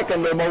those like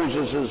unto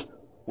Moseses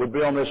would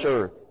be on this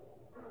earth.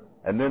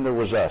 And then there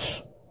was us.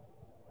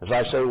 As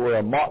I say, we're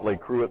a motley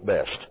crew at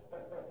best.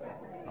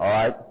 All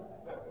right?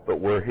 But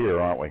we're here,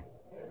 aren't we?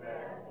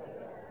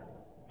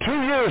 2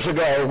 years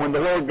ago when the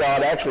Lord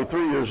God, actually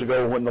 3 years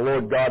ago when the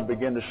Lord God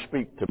began to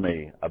speak to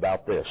me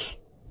about this,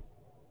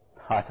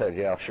 I said,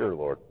 yeah, sure,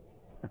 Lord.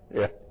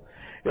 yeah,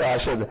 I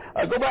said,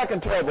 go back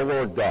and tell the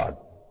Lord God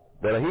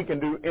that He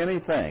can do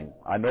anything.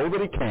 I know that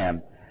He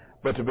can,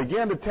 but to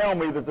begin to tell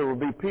me that there will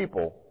be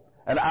people,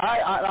 and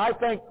I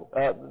think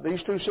these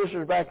two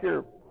sisters back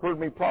here heard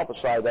me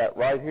prophesy that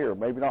right here.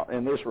 Maybe not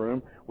in this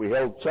room. We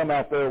held some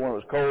out there when it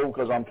was cold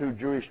because I'm too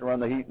Jewish to run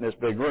the heat in this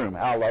big room.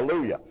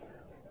 Hallelujah.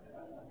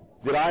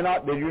 Did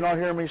you not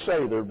hear me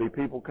say there would be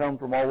people come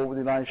from all over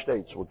the United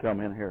States would come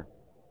in here?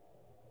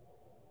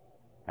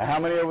 And how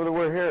many over there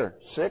were here?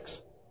 6?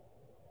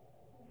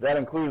 That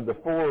included the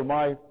 4 of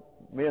my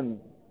men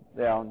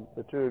down,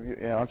 the 2 of you.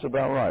 Yeah, that's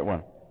about right,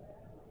 one.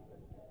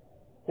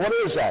 What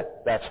is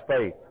that? That's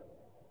faith.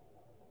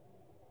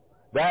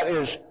 That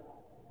is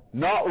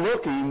not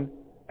looking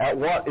at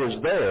what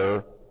is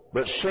there,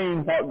 but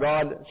seeing what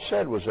God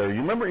said was there.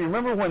 You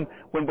remember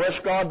when bless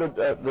God,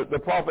 the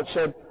prophet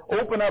said,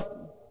 open up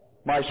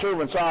my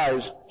servant's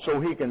eyes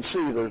so he can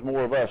see there's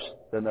more of us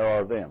than there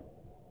are of them.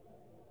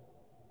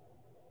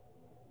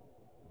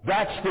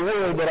 That's the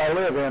world that I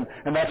live in,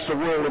 and that's the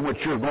world in which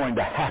you're going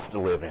to have to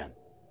live in.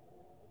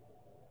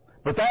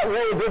 But that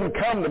world didn't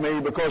come to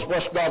me because,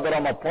 bless God, that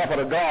I'm a prophet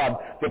of God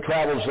that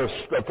travels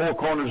the 4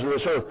 corners of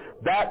this earth.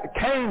 That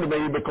came to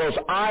me because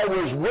I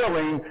was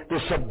willing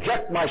to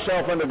subject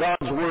myself into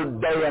God's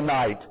Word day and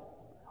night.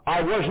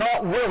 I was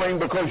not willing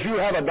because you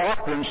have a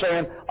doctrine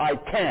saying, I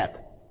can't.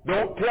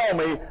 Don't tell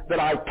me that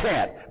I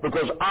can't,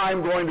 because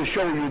I'm going to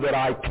show you that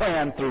I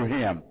can through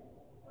Him.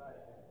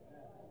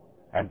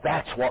 And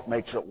that's what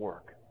makes it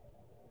work.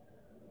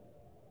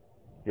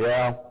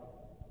 Yeah.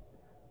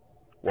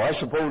 Well, I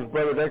suppose,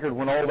 Brother Deckard,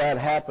 when all that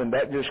happened,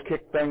 that just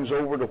kicked things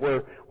over to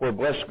where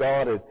bless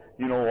God,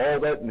 all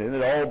that, and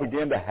it all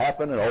began to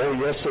happen, and oh,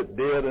 yes, it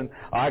did, and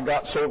I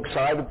got so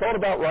excited, thought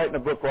about writing a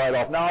book right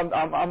off. Now,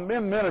 I'm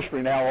in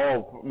ministry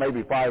now,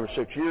 maybe 5 or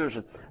 6 years,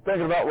 and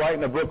thinking about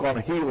writing a book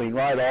on healing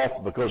right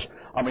off, because,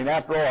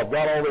 after all, I've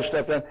got all this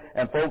stuff done,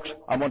 and folks,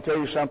 I'm going to tell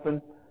you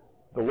something,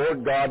 the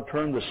Lord God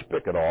turned the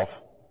spigot off,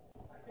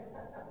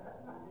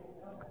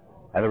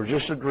 and there was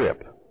just a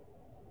drip.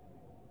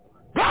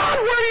 God,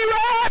 where are you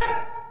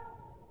at?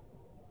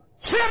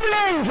 Send the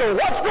angel.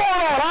 What's going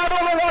on? I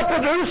don't know what to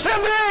do.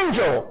 Send the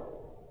angel.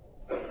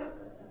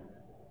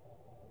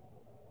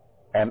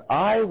 And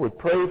I would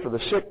pray for the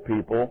sick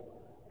people,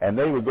 and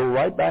they would go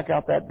right back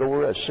out that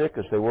door as sick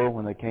as they were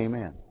when they came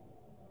in.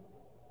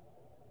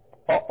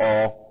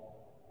 Uh-oh.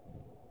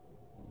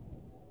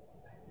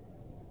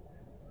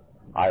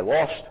 I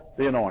lost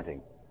the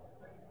anointing.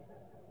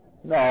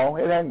 No,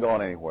 it hadn't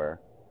gone anywhere.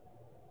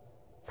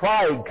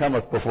 Pride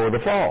cometh before the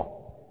fall.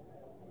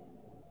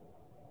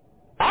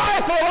 I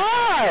thought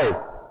I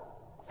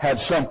had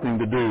something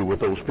to do with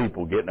those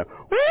people getting it.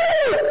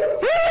 Woo!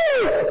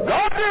 Woo!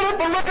 God did it,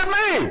 but look at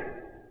me.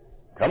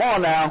 Come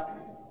on now.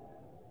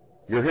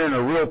 You're hearing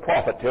a real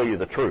prophet tell you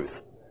the truth.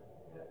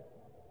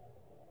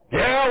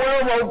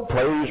 Yeah, well,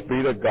 praise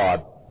be to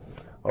God.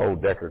 Oh,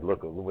 Deckard,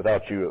 look,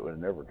 without you it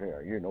would never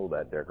care. You know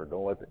that, Deckard.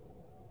 Don't let it.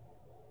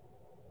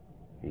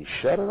 He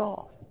shut it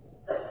off.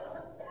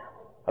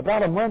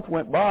 About a month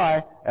went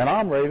by, and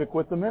I'm ready to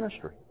quit the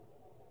ministry.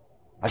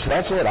 I said,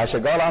 that's it. I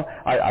said, God,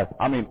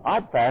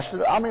 I've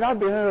fasted. I've been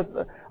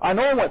I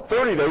know it went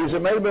 30 days.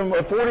 It may have been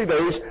 40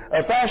 days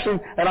fasting.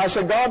 And I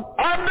said, God,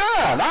 I'm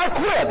done. I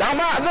quit. I'm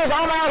out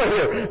of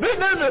here.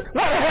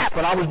 What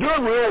happened? I was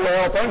doing real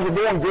well. Things were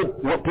going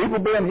good. People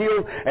being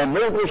healed and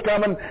miracles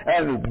coming.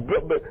 And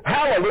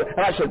hallelujah.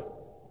 And I said,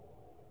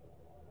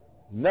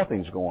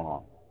 nothing's going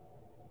on.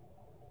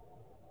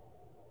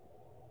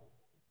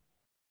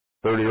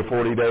 30 or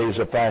 40 days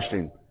of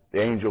fasting,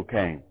 the angel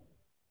came.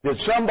 Did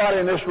somebody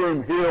in this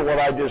room hear what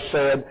I just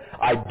said?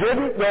 I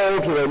didn't go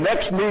to the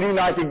next meeting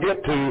I could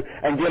get to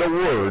and get a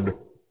word.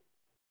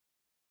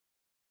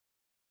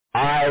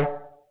 I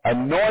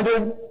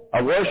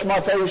washed my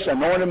face,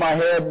 anointed my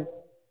head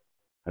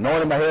and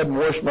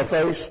washed my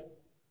face,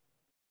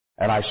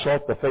 and I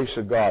sought the face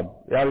of God.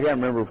 Yeah, I can't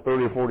remember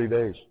 30 or 40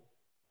 days.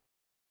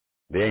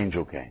 The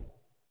angel came.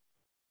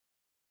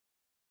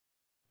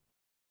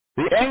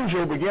 The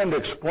angel began to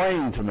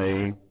explain to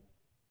me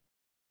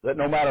that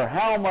no matter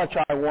how much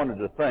I wanted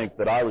to think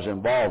that I was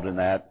involved in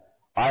that,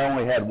 I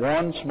only had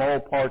one small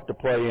part to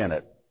play in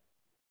it.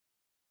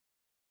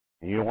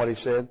 And you know what he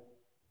said?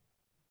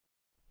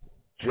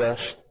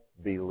 Just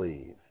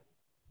believe.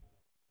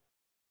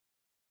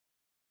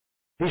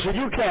 He said,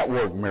 you can't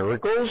work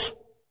miracles.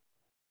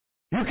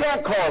 You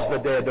can't cause the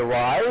dead to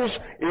rise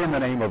in the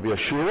name of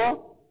Yeshua.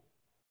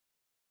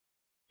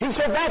 He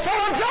said, that's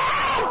our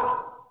job.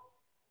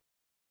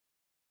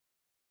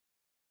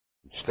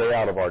 Stay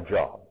out of our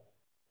job.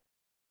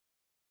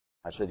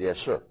 I said, yes,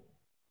 sir.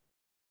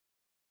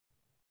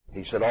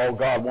 He said, all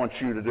God wants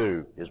you to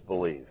do is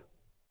believe.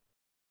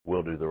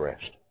 We'll do the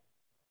rest.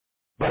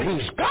 But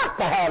he's got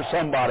to have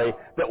somebody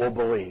that will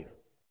believe.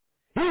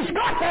 He's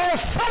got to have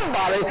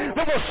somebody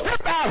that will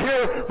step out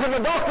here when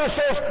the doctor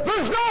says,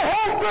 there's no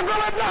hope, you're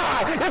going to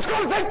die. It's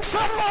going to take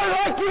somebody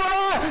like you and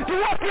I to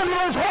walk into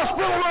those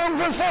hospital rooms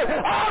and say,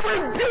 I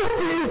rebuke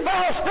you,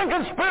 foul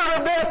stinking spirit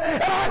of death,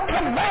 and I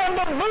command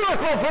a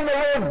miracle from the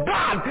Lord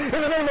God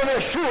in the name of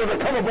Yeshua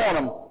to come upon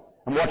them.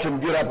 And watch them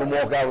get up and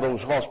walk out of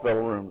those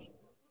hospital rooms.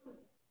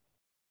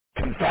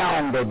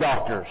 Confound the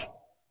doctors.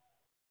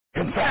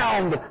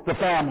 Confound the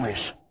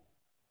families.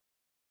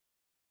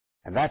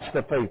 And that's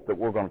the faith that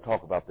we're going to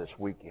talk about this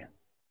weekend.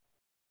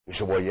 You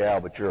say, well, yeah,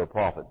 but you're a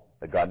prophet.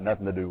 That got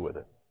nothing to do with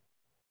it.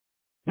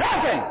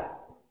 Nothing!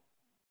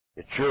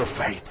 It's your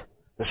faith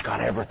that's got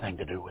everything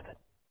to do with it.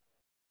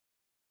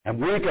 And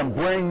we can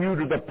bring you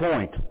to the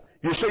point.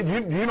 You say,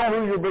 do you know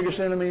who your biggest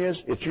enemy is?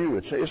 It's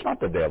you. It's not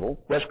the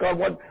devil. That's God.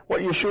 What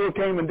Yeshua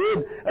came and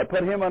did,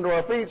 put him under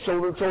our feet,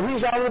 so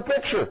he's out of the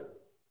picture.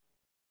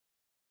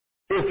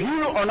 If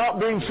you are not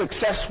being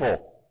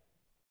successful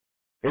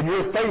in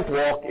your faith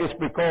walk, it's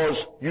because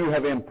you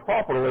have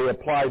improperly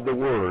applied the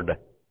word.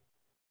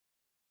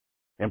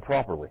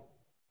 Improperly.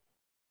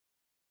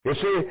 You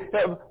see,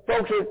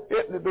 folks,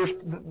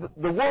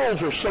 the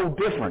worlds are so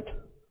different.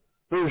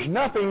 There's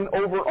nothing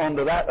over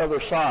onto that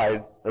other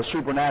side of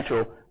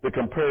supernatural that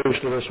compares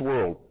to this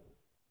world.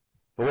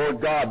 The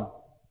Lord God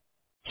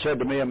said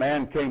to me, a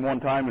man came one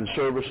time in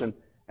service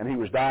and he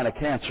was dying of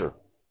cancer.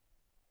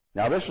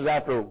 Now this is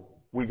after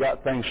we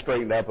got things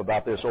straightened up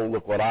about this, oh,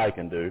 look what I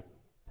can do.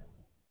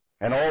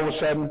 And all of a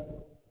sudden,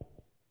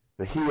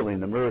 the healing,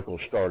 the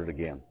miracles started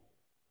again.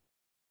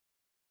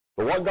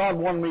 But what God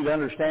wanted me to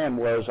understand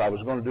was I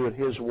was going to do it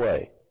His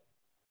way.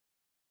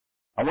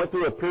 I went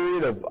through a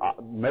period of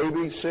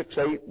maybe 6,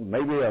 8,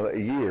 maybe a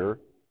year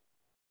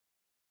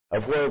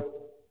of where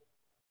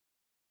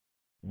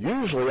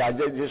usually I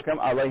did just come,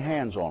 I lay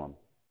hands on them.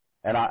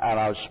 And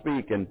I would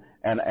speak and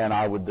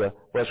I would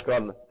bless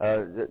God,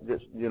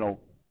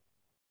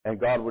 and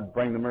God would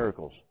bring the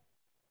miracles.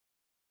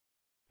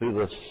 Through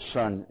the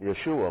Son,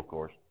 Yeshua, of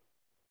course.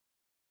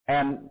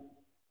 And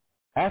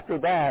after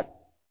that,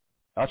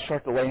 I'd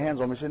start to lay hands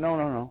on him. He said,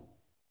 no.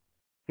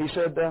 He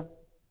said,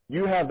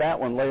 you have that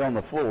one lay on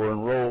the floor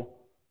and roll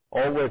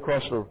all the way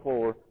across the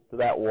floor to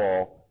that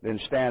wall, then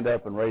stand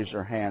up and raise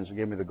their hands and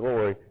give me the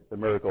glory, the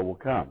miracle will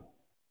come.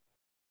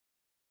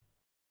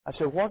 I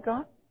said, what,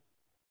 God?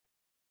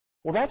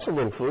 Well, that's a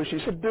little foolish. He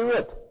said, do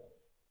it.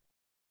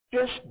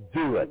 Just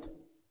do it.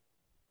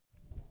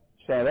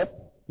 Stand up,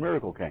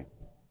 miracle came.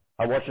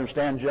 I watched him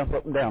stand, jump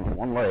up and down on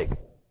one leg.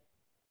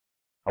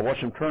 I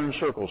watched him turn in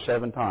circles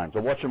 7 times. I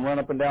watched him run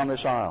up and down this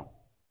aisle.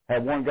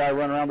 Had one guy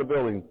run around the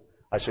building.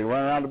 I said,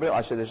 run around the building.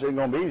 I said, this isn't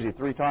going to be easy.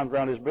 3 times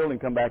around his building,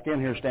 come back in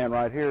here, stand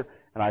right here.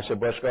 And I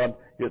said, bless God,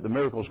 the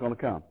miracle's going to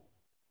come.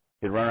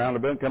 He'd run around the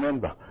building, come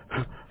in,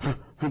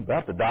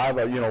 about to die,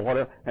 but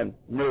whatever, and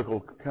miracle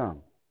could come.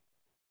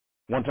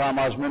 One time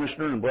I was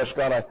ministering, and bless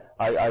God,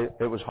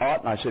 it was hot,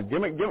 and I said,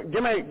 give me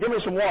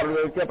some water.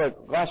 They kept a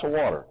glass of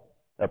water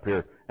up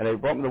here, and they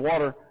brought me the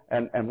water,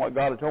 and what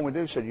God had told me to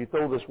do, He said, you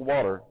throw this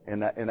water in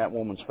that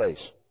woman's face.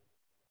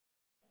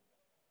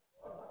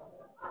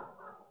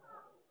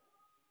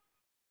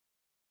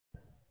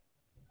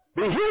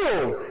 Be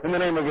healed in the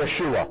name of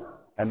Yeshua.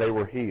 And they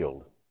were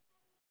healed.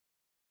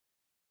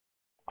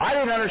 I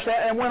didn't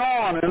understand, and went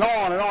on and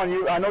on and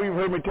on. I know you've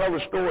heard me tell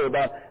the story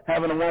about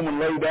having a woman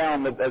lay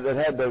down that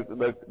had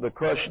the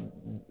crushed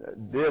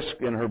disc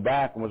in her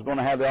back and was going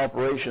to have the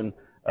operation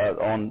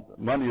on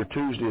Monday or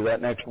Tuesday of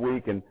that next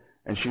week. And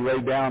she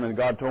laid down, and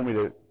God told me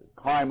to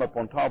climb up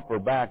on top of her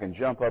back and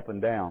jump up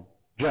and down.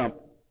 Jump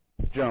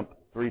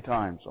 3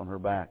 times on her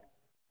back.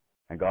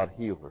 And God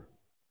healed her.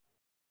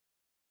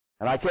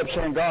 And I kept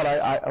saying, God,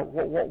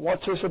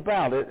 what's this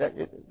about?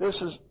 This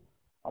is...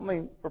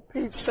 for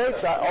Pete's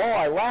sakes, all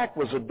I lacked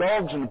was the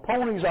dogs and the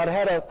ponies. I'd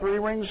had a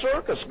 3-ring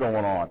circus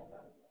going on.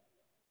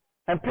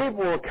 And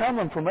people were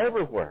coming from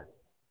everywhere.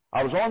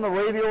 I was on the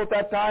radio at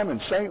that time in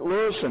St.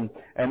 Louis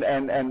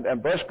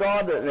and bless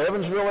God, in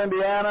Evansville,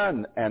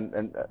 Indiana,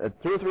 and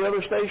 2 or 3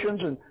 other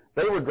stations, and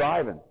they were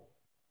driving.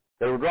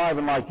 They were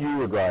driving like you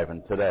were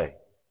driving today.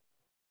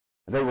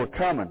 And they were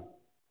coming.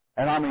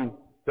 And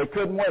they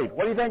couldn't wait.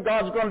 What do you think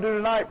God's going to do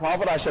tonight,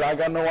 Prophet? I said, I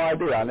got no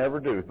idea. I never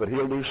do. But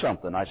He'll do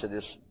something. I said,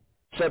 just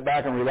sit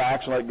back and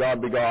relax and let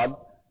God be God.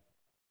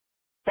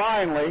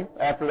 Finally,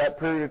 after that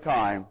period of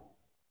time,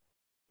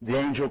 the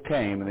angel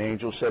came, and the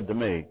angel said to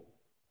me,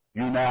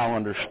 you now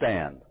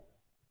understand.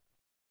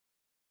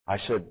 I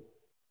said,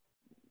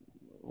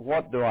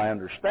 what do I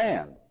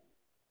understand?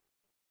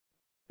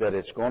 That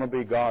it's going to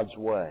be God's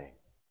way.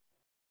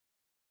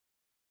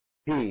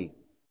 He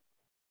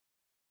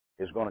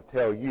is going to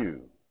tell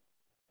you,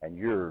 and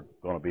you're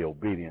going to be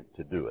obedient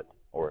to do it,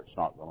 or it's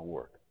not going to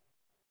work.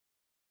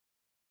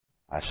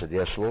 I said,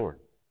 yes, Lord.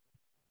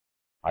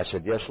 I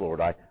said, yes, Lord.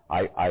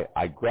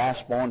 I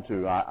grasp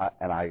onto,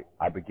 and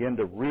I begin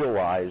to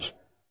realize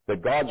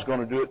that God's going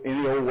to do it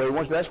any old way.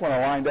 That's when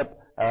I lined up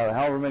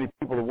however many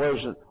people there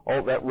was.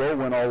 That row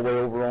went all the way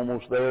over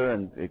almost there,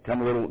 and it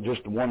come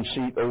just one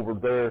seat over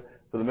there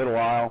to the middle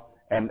aisle,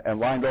 and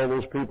lined all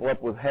those people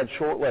up had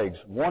short legs.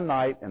 One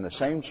night in the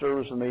same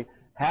service with me,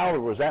 how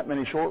there was that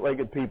many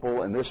short-legged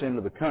people in this end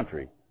of the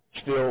country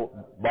still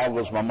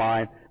boggles my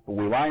mind. But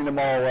we lined them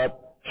all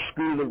up,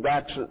 screwed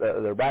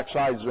their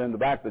backsides in the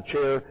back of the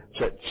chair,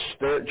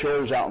 set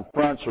chairs out in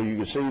front so you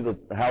could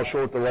see how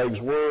short the legs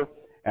were.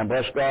 And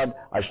bless God,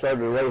 I started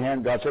to lay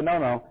hand. God said,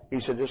 no.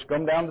 He said, just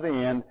come down to the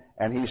end.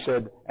 And He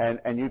said,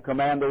 and you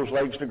command those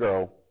legs to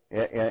grow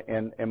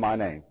in my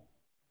name.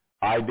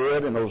 I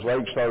did, and those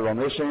legs started on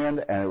this end,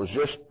 and it was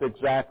just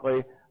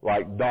exactly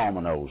like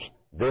dominoes.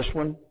 This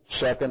one,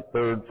 second,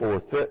 third,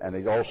 fourth, fifth, and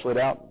they all slid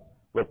out.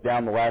 Looked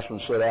down, the last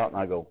one slid out, and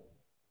I go,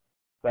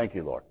 thank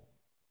you, Lord.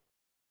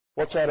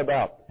 What's that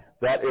about?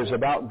 That is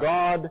about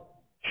God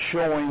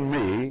showing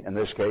me, in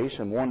this case,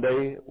 and one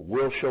day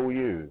we'll show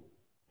you,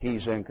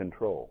 He's in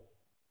control.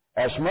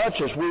 As much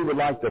as we would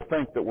like to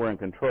think that we're in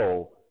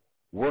control,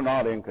 we're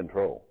not in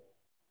control.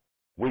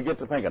 We get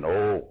to thinking,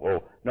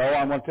 no,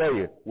 I'm going to tell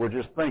you, we're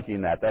just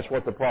thinking that. That's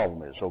what the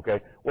problem is, okay?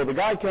 Well, the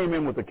guy came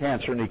in with the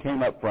cancer, and he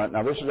came up front.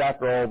 Now, this is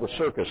after all the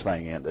circus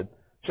thing ended.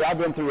 See, I've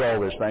been through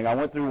all this thing. I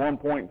went through one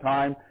point in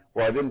time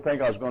where I didn't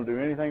think I was going to do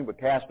anything but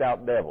cast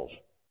out devils.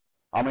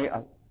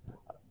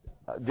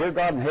 Dear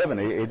God in heaven,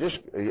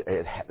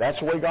 that's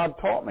the way God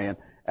taught me.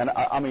 And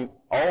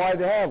all I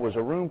had was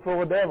a room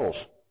full of devils.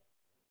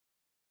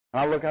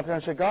 And I look out there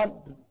and I say, God,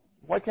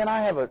 why can't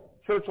I have a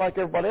church like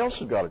everybody else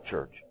has got a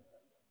church?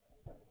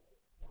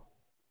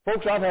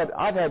 Folks, I've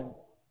had,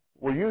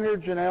 were you here,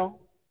 Janelle,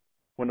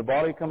 when the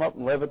body come up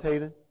and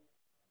levitated?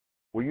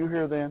 Were you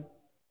here then?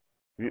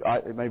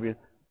 Maybe.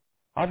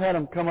 I've had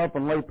them come up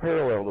and lay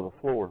parallel to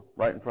the floor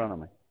right in front of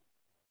me.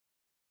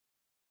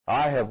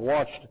 I have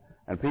watched,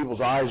 and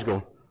people's eyes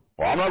go,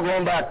 well, I'm not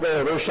going back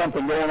there. There's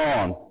something going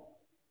on.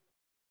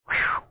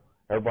 Whew.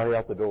 Everybody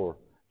out the door.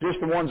 Just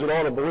the ones that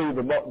ought to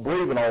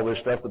believe in all this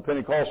stuff, the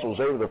Pentecostals,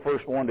 they were the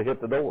first one to hit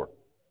the door.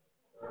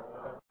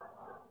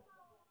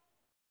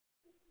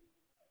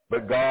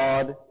 But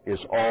God is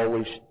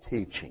always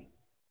teaching.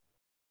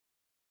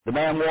 The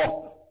man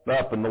walked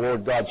up, and the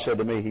Lord God said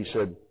to me, He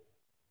said,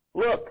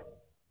 look.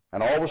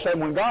 And all of a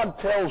sudden, when God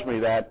tells me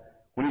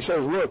that, when He says,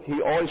 look,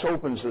 He always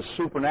opens the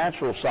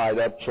supernatural side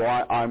up, so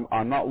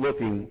I'm not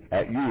looking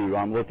at you.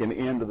 I'm looking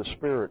into the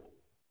Spirit.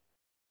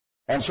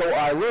 And so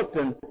I looked,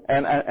 and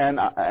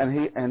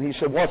He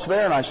said, what's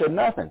there? And I said,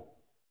 nothing.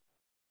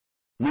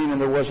 Meaning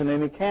there wasn't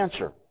any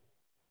cancer.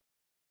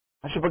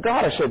 I said, but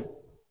God, I said,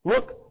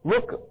 look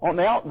on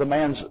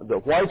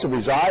the whites of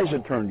his eyes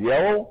had turned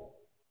yellow.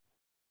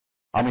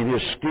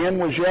 His skin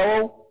was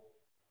yellow.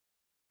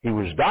 He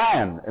was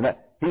dying. And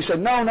he said,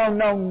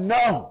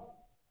 no.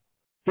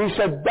 He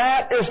said,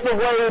 that is the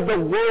way the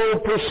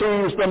world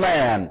perceives the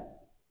man.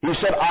 He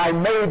said, I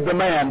made the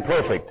man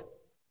perfect.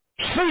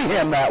 See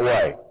him that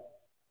way.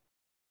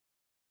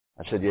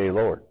 I said, yea,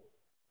 Lord.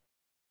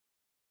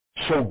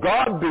 So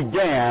God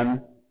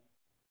began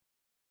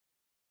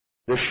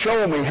to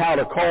show me how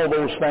to call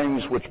those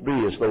things which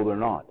be as though they're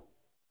not.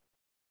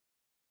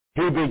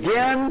 He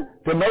began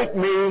to make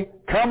me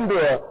come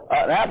to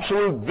an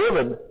absolute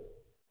vivid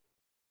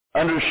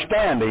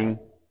understanding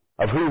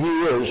of who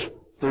He is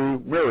through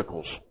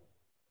miracles.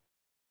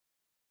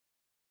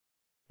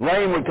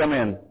 Lame would come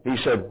in. He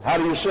said, how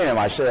do you see them?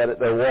 I said,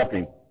 they're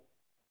walking.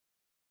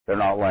 They're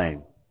not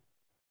lame.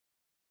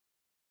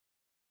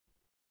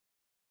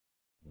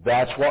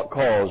 That's what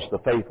caused the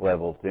faith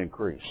level to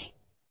increase.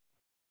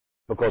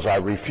 Because I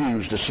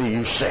refuse to see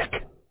you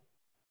sick.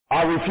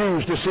 I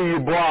refuse to see you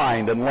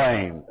blind and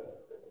lame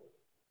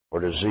or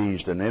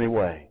diseased in any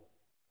way.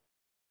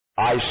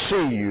 I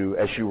see you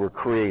as you were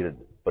created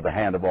by the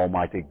hand of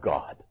Almighty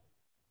God,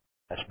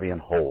 as being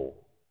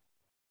whole.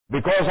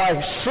 Because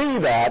I see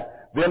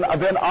that,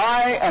 then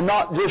I am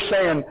not just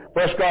saying,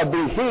 bless God,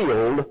 be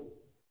healed.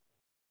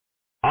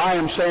 I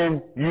am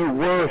saying you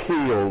were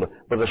healed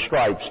by the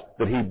stripes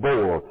that He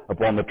bore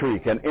upon the tree.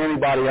 Can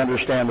anybody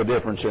understand the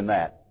difference in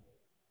that?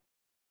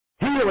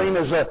 Healing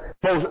is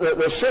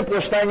the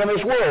simplest thing in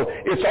this world.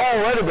 It's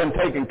already been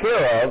taken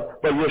care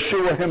of by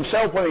Yeshua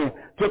Himself when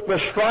He took the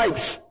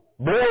stripes,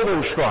 bore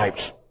those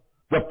stripes.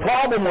 The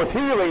problem with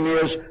healing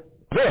is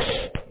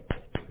this.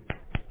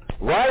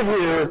 Right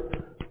here,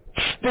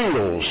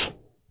 steals.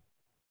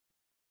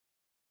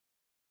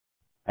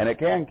 And it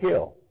can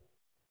kill.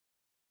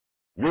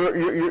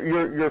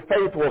 Your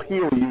faith will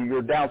heal you.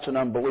 Your doubts and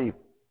unbelief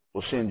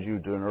will send you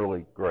to an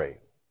early grave.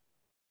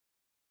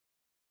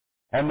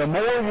 And the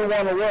more you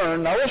want to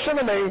learn, now listen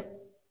to me,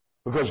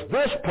 because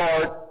this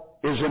part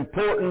is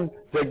important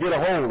to get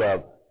a hold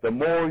of, the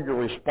more you're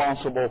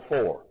responsible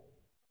for.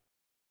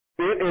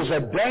 It is a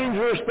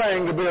dangerous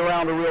thing to be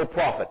around a real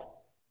prophet.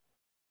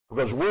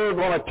 Because we're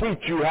going to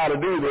teach you how to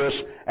do this,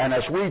 and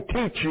as we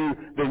teach you,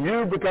 then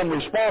you become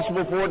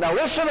responsible for it. Now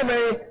listen to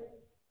me,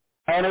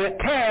 and it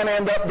can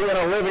end up being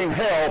a living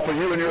hell for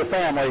you and your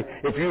family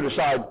if you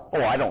decide,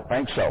 oh, I don't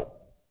think so.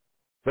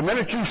 The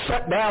minute you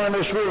sat down in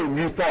this room,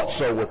 you thought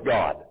so with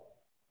God.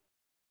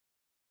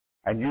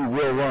 And you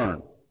will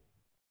learn.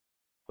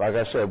 Like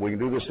I said, we can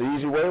do this the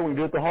easy way or we can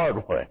do it the hard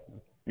way.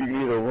 You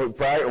can either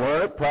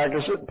learn it,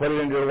 practice it, put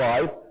it into your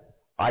life.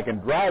 I can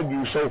drag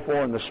you so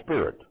far in the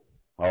Spirit.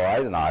 All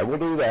right, and I will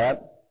do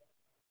that.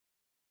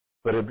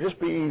 But it'd just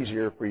be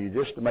easier for you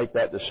just to make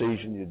that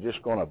decision. You're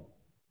just going to,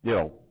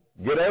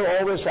 get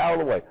all this out of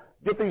the way.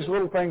 Get these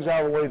little things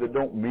out of the way that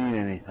don't mean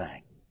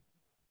anything.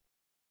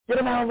 Get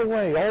them out of the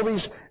way. All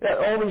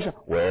these.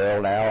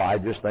 Well, now I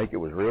just think it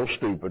was real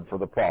stupid for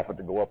the prophet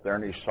to go up there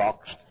in his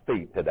socks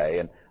feet today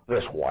and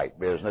this white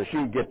business.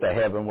 You get to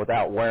heaven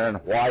without wearing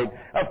white.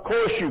 Of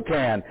course you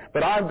can.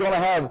 But I'm going to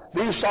have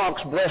these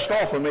socks blessed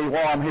off of me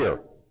while I'm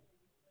here.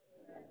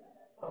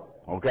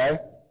 Okay?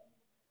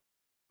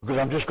 Because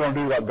I'm just going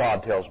to do what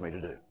God tells me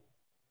to do.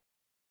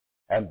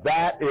 And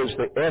that is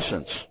the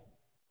essence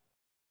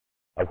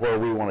of where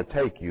we want to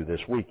take you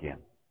this weekend.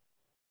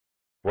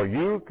 Where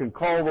you can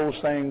call those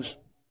things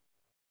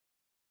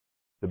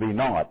to be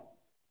not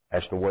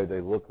as the way they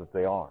look that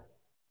they are.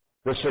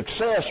 The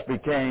success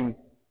became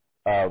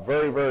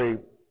very, very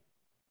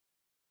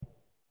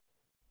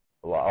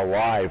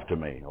alive to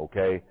me,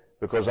 okay?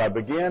 Because I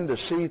began to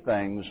see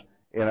things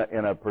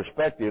in a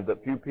perspective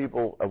that few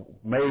people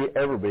may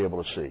ever be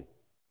able to see.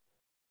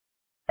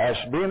 As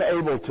being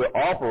able to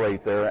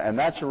operate there, and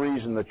that's the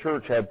reason the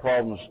church had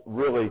problems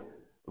really,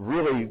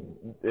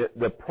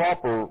 the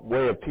proper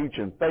way of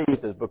teaching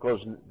faith is because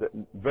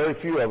very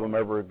few of them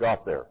ever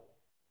got there,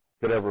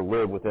 could ever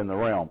live within the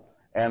realm.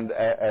 And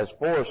as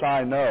far as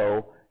I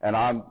know, and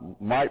I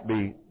might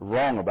be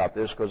wrong about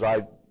this because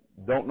I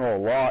don't know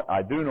a lot.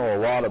 I do know a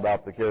lot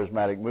about the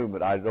charismatic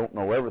movement. I don't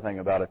know everything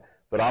about it,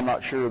 but I'm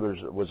not sure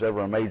there was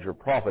ever a major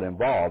prophet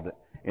involved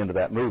into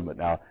that movement.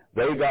 Now,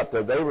 they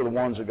were the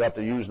ones that got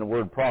to using the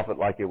word prophet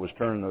like it was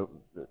turning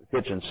the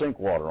kitchen sink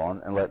water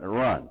on and letting it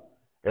run.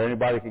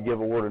 Anybody could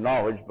give a word of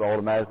knowledge, but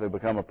automatically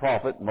become a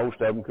prophet. Most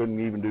of them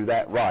couldn't even do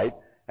that right.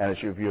 And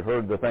if you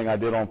heard the thing I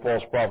did on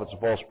false prophets and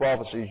false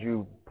prophecies,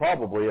 you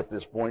probably at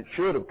this point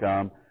should have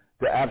come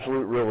to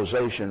absolute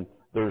realization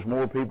there's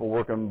more people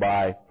working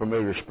by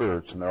familiar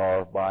spirits than there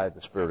are by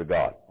the Spirit of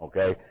God.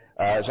 Okay?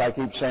 As I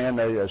keep saying,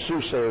 the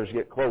soothsayers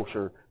get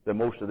closer than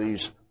most of these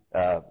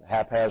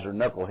haphazard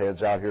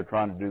knuckleheads out here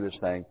trying to do this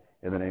thing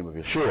in the name of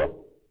Yeshua.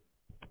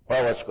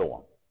 Well, let's go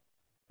on.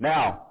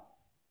 Now,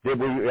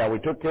 we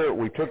took care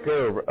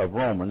of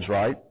Romans,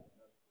 right?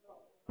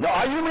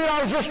 No, you mean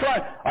I was just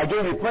trying? I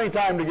gave you plenty of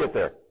time to get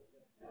there.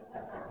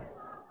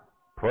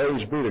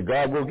 Praise be to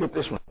God. We'll get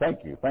this one.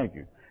 Thank you.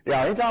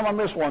 Yeah, anytime I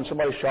miss one,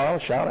 somebody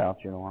shout out,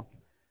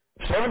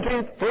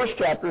 1st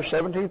chapter,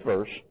 17th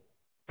verse.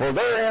 For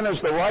therein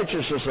is the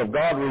righteousness of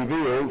God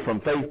revealed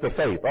from faith to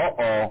faith.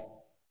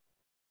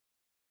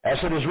 As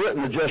it is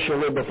written, the just shall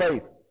live by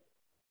faith.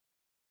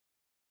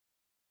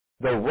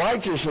 The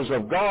righteousness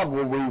of God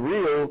will be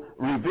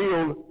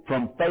revealed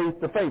from faith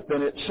to faith.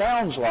 Then it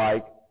sounds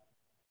like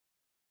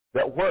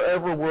that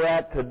wherever we're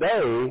at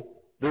today,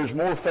 there's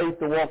more faith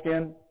to walk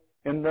in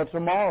the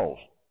tomorrows.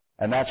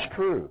 And that's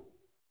true.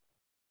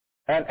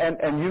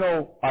 And you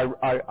know,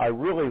 I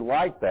really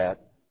like that,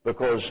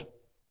 because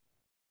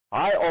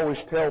I always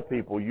tell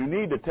people you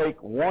need to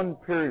take one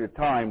period of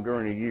time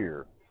during a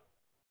year.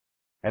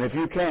 And if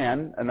you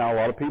can, and now a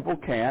lot of people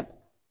can't,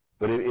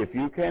 but if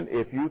you can,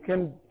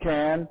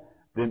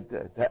 then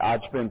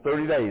I'd spend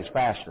 30 days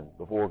fasting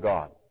before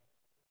God.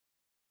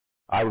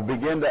 I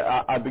begin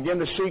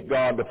to seek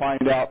God to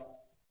find out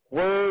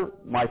where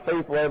my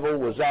faith level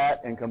was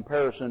at in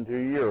comparison to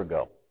a year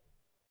ago.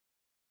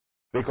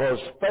 Because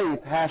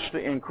faith has to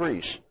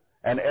increase.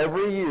 And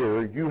every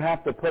year you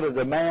have to put a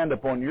demand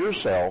upon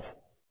yourself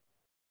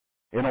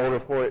in order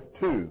for it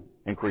to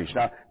increase.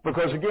 Now,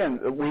 because again,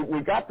 we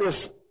got this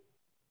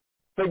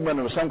figment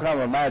of some kind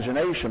of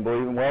imagination,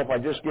 believing, well, if I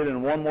just get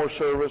in one more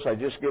service, I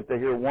just get to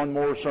hear one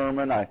more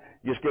sermon, I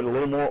just get a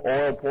little more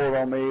oil poured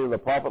on me, the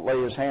prophet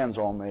lay his hands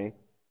on me,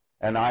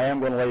 and I am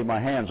going to lay my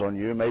hands on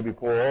you, maybe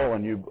pour oil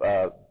on you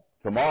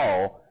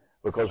tomorrow,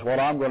 because what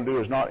I'm going to do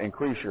is not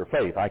increase your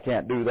faith. I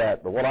can't do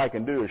that, but what I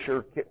can do is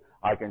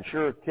I can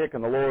sure kick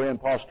in the lower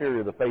end posterior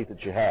of the faith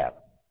that you have.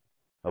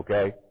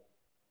 Okay?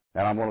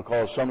 And I'm going to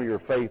cause some of your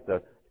faith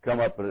to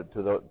come up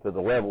to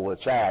the level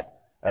it's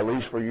at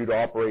least for you to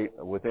operate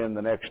within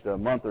the next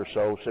month or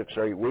so, 6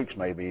 or 8 weeks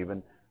maybe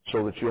even,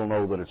 so that you'll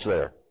know that it's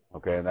there.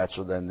 Okay? And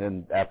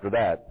then after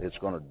that,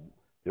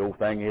 the old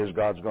thing is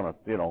God's going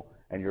to,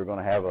 and you're going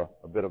to have a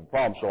bit of a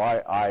problem. So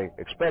I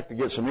expect to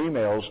get some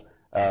emails,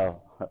 a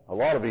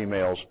lot of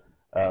emails,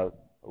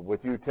 with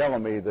you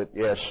telling me that,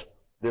 yes,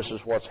 this is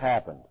what's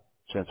happened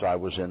since I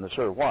was in the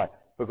service. Why?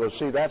 Because,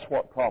 see, that's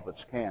what prophets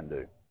can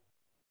do.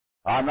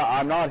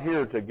 I'm not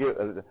here to give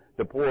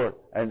to pour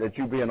and that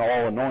you be an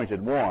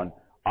all-anointed one.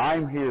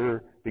 I'm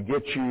here to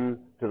get you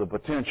to the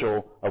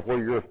potential of where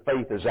your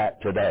faith is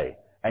at today,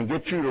 and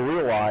get you to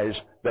realize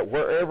that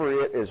wherever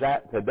it is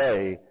at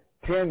today,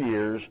 10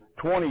 years,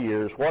 20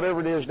 years, whatever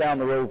it is down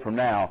the road from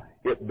now,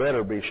 it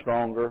better be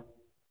stronger,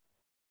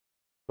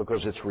 because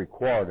it's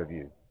required of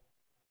you.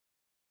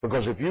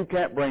 Because if you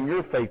can't bring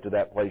your faith to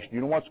that place, do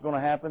you know what's going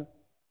to happen?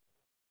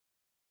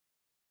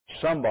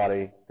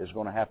 Somebody is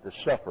going to have to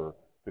suffer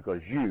because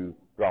you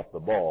dropped the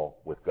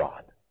ball with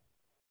God.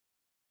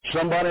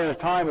 Somebody in a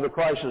time of the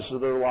crisis of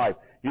their life.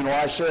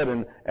 I said,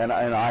 and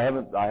I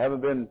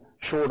haven't been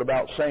short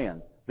about saying,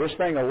 this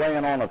thing of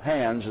laying on of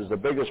hands is the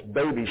biggest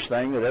babies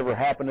thing that ever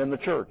happened in the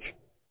church.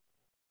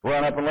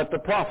 Run up and let the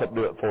prophet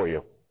do it for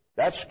you.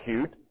 That's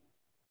cute.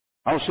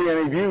 I don't see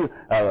any of you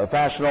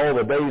fasting all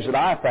the days that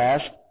I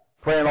fast,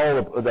 praying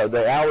all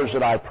the hours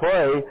that I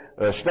pray,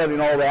 studying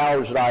all the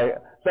hours that I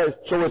say.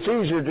 So it's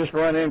easier just to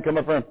run in and come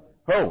up and,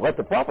 let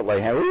the prophet lay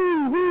hands.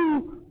 Woo,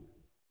 woo.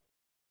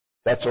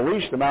 That's the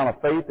least amount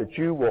of faith that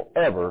you will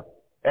ever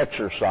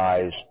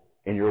exercise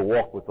in your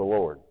walk with the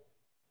Lord.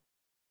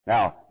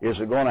 Now, is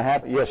it going to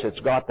happen? Yes, it's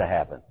got to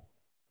happen.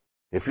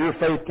 If your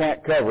faith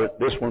can't cover it,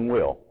 this one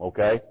will,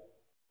 okay?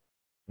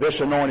 This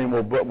anointing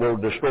will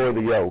destroy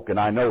the yoke, and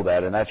I know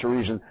that, and that's the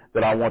reason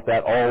that I want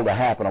that all to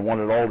happen. I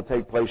want it all to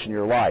take place in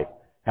your life.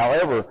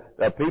 However,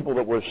 people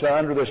that were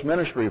under this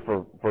ministry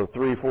for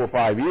 3, 4,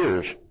 5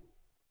 years,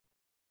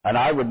 and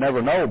I would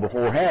never know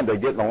beforehand, they'd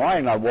get in the line,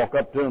 and I'd walk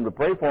up to them to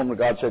pray for them, and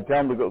God said,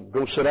 tell them to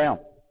go sit down.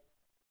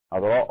 I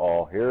thought,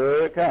 uh-oh,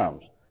 here it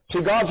comes.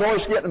 See, God's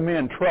always getting me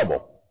in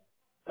trouble.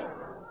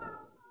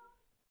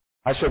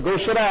 I said, go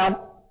sit down.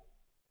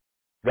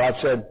 God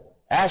said,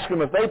 ask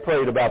them if they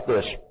prayed about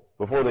this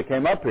before they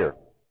came up here.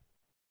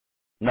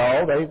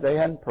 No, they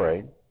hadn't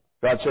prayed.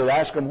 God said,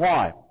 ask them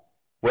why.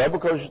 Well,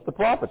 because the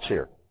prophet's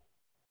here.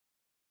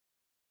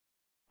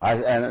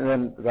 And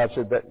then God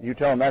said, you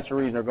tell them that's the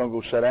reason they're going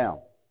to go sit down.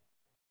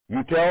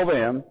 You tell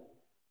them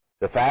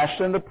to fast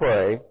and to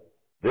pray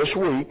this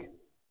week,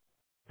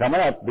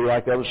 coming up, be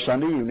like that was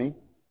Sunday evening,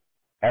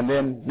 and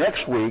then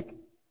next week,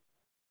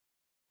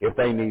 if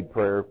they need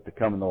prayer, to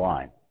come in the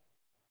line.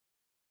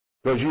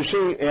 Because you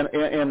see,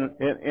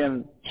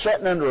 in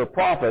setting under a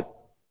prophet,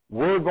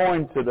 we're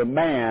going to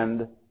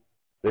demand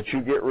that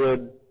you get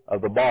rid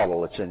of the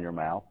bottle that's in your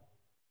mouth.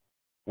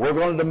 We're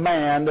going to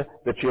demand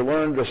that you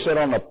learn to sit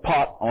on the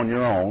pot on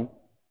your own.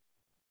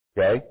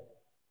 Okay?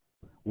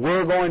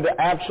 We're going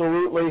to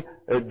absolutely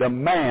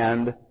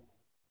demand,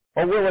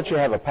 we'll let you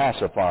have a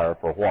pacifier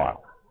for a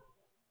while.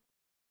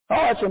 Oh,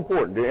 that's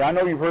important. I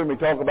know you've heard me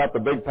talk about the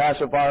big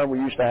pacifier we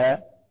used to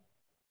have.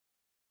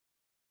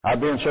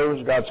 I'd be in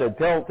service, God said,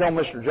 tell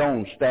Mr.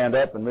 Jones stand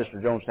up, and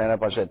Mr. Jones stand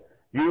up. I said,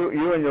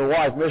 you and your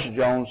wife, Mrs.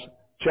 Jones,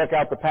 check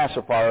out the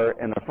pacifier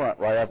in the front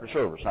right after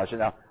service. And I said,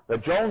 now, the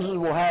Joneses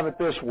will have it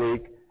this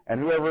week,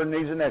 and whoever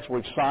needs it next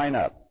week, sign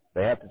up.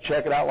 They have to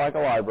check it out like a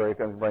library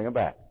and bring it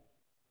back.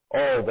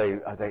 I've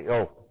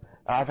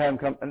had them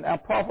come. And now,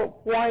 prophet,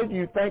 why do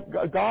you think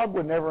God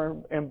would never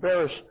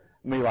embarrass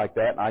me like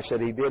that? And I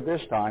said, He did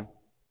this time.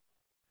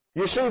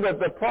 You see, that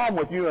the problem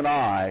with you and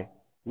I,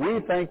 we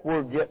think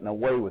we're getting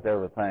away with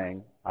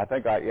everything. I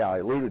think I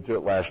alluded to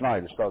it last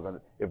night. It's talking,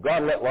 if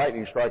God let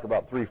lightning strike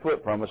about 3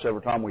 foot from us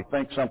every time we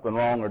think something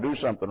wrong or do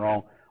something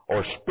wrong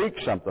or speak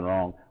something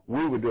wrong,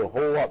 we would do a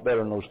whole lot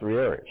better in those three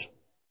areas.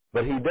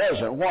 But he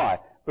doesn't. Why?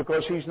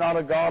 Because he's not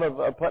a God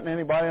of putting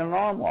anybody in an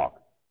arm lock.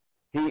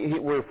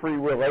 We're free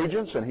will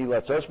agents, and he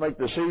lets us make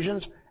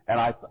decisions. And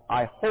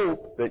I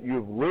hope that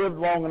you've lived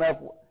long enough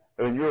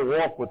in your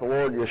walk with the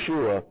Lord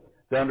Yeshua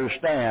to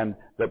understand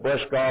that, bless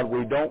God,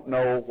 we don't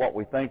know what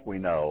we think we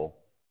know,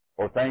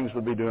 or things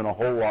would be doing a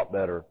whole lot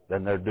better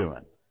than they're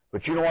doing.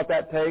 But you know what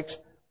that takes?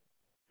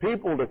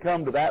 People to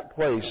come to that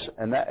place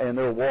and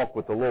their walk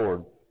with the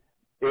Lord,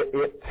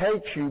 it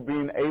takes you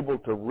being able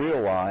to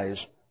realize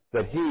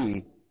that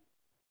he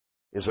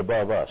is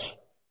above us.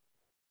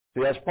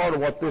 See, that's part of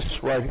what this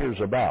right here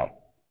is about,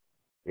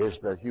 is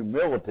the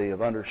humility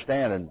of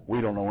understanding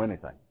we don't know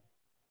anything.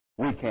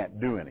 We can't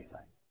do anything.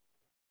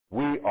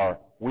 We are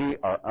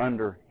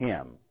under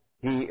him.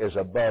 He is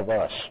above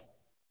us.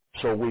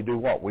 So we do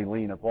what? We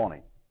lean upon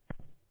him.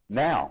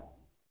 Now,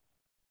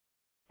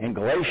 in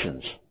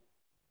Galatians,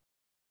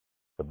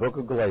 the book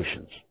of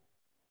Galatians,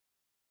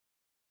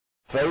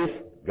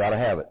 faith, got to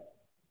have it.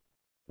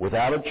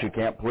 Without it, you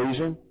can't please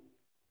him.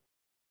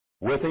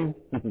 With him,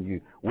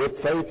 with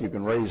faith, you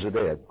can raise the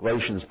dead.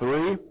 Galatians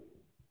 3:11.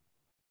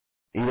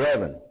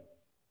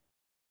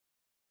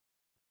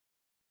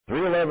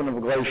 3:11 of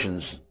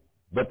Galatians.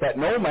 But that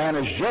no man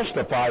is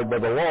justified by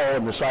the law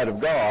in the sight of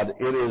God,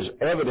 it is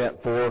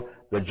evident for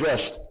the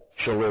just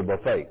shall live by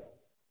faith.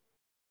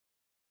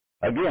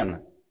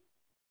 Again,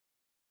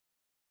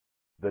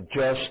 the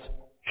just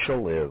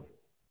shall live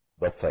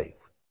by faith.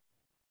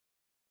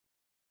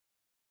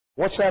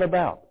 What's that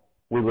about?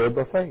 We live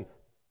by faith.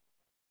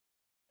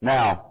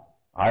 Now,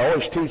 I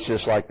always teach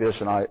this like this,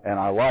 and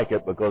I like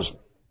it because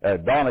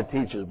Donna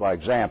teaches by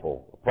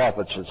example.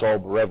 Prophets, it's all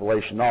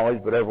revelation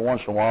knowledge, but every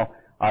once in a while,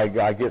 I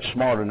get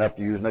smart enough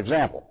to use an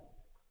example.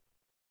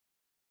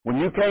 When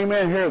you came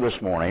in here this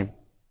morning,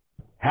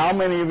 how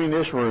many of you in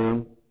this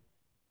room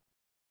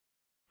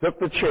took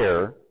the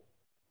chair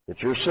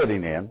that you're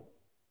sitting in,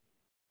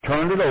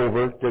 turned it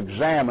over to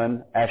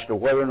examine as to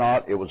whether or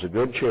not it was a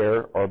good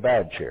chair or a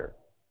bad chair?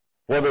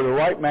 Whether the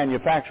right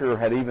manufacturer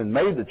had even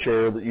made the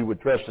chair that you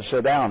would trust to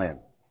sit down in.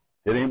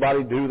 Did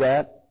anybody do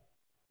that?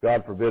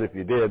 God forbid if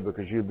you did,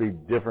 because you'd be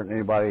different than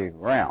anybody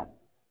around.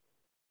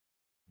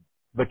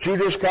 But you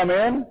just come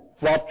in,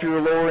 flopped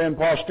your lower end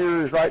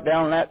posteriors right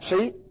down in that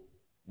seat,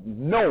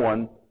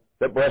 knowing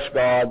that, bless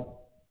God,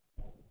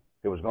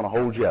 it was going to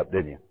hold you up,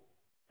 didn't you?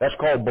 That's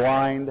called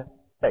blind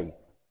faith.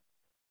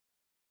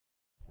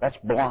 That's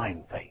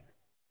blind faith.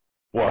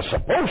 Well, it's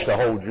supposed to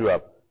hold you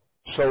up.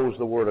 So's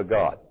the Word of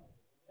God.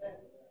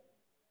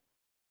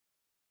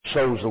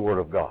 So's the Word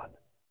of God.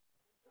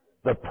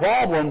 The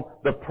problem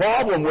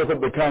with it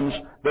becomes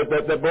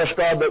that bless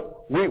God, that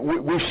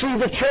we see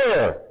the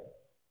chair.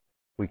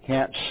 We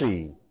can't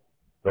see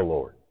the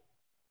Lord.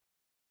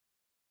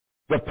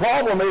 The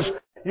problem is,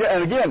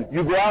 and again,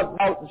 you go out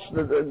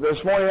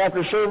this morning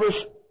after service,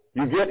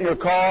 you get in your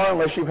car,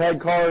 unless you've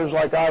had cars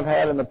like I've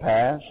had in the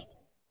past.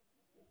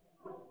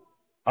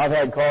 I've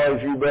had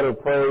cars you better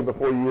pray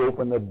before you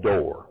open the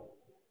door.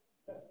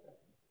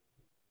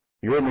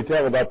 You heard me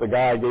tell about the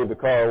guy I gave the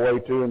car away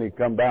to, and he'd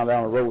come down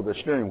the road with a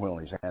steering wheel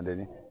in his hand,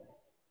 didn't he?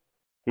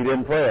 He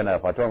didn't pray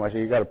enough. I told him, I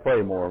said, you got to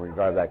pray more when you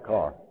drive that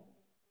car.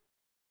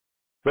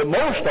 But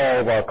most all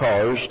of our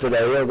cars today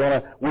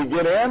are we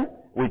get in,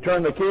 we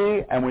turn the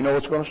key, and we know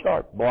it's going to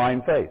start.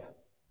 Blind faith.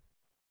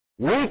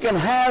 We can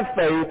have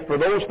faith for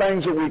those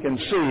things that we can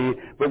see,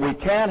 but we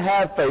can't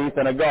have faith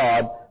in a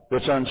God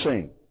that's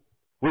unseen.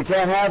 We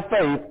can't have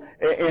faith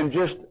in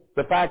just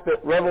the fact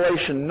that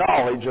revelation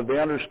knowledge of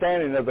the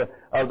understanding of the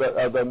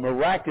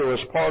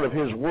miraculous part of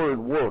His Word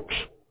works.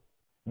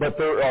 But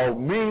there are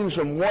means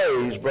and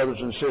ways, brothers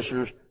and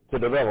sisters, to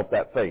develop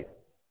that faith.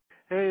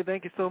 Hey,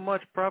 thank you so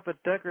much, Prophet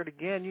Deckard.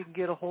 Again, you can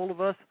get a hold of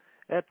us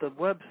at the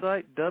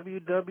website,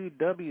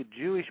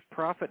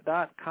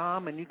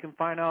 www.jewishprophet.com, and you can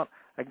find out,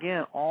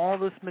 again, all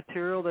this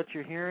material that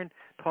you're hearing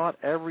taught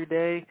every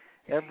day,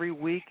 every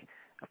week.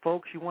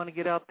 Folks, you want to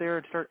get out there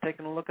and start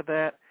taking a look at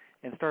that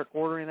and start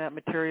ordering that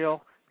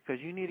material,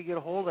 because you need to get a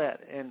hold of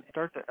that and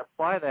start to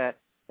apply that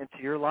into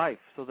your life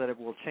so that it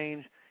will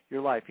change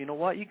your life. You know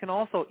what? You can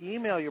also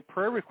email your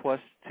prayer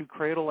requests to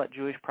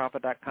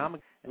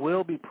cradle@jewishprophet.com.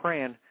 We'll be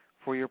praying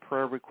for your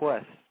prayer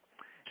requests.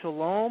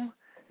 Shalom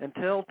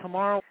until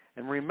tomorrow.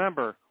 And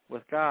remember,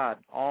 with God,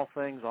 all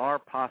things are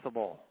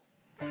possible.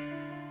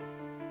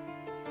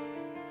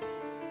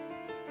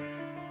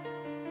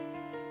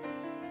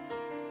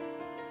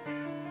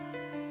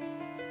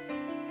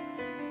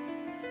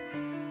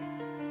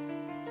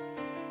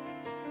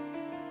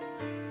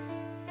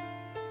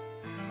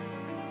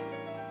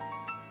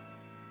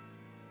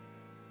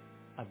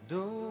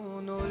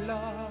 אדון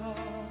עולם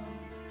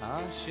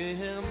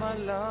אשר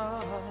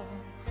מלך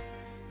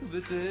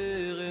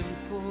בטרם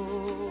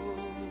כל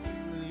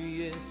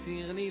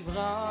יציר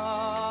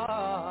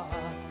נברא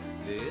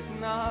ואת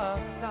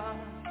נעשה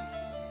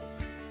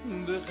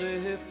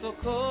בחפצו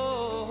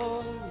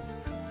כל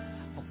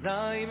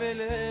אזי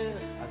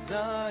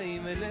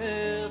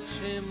מלך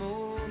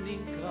שמו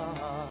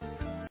נקרא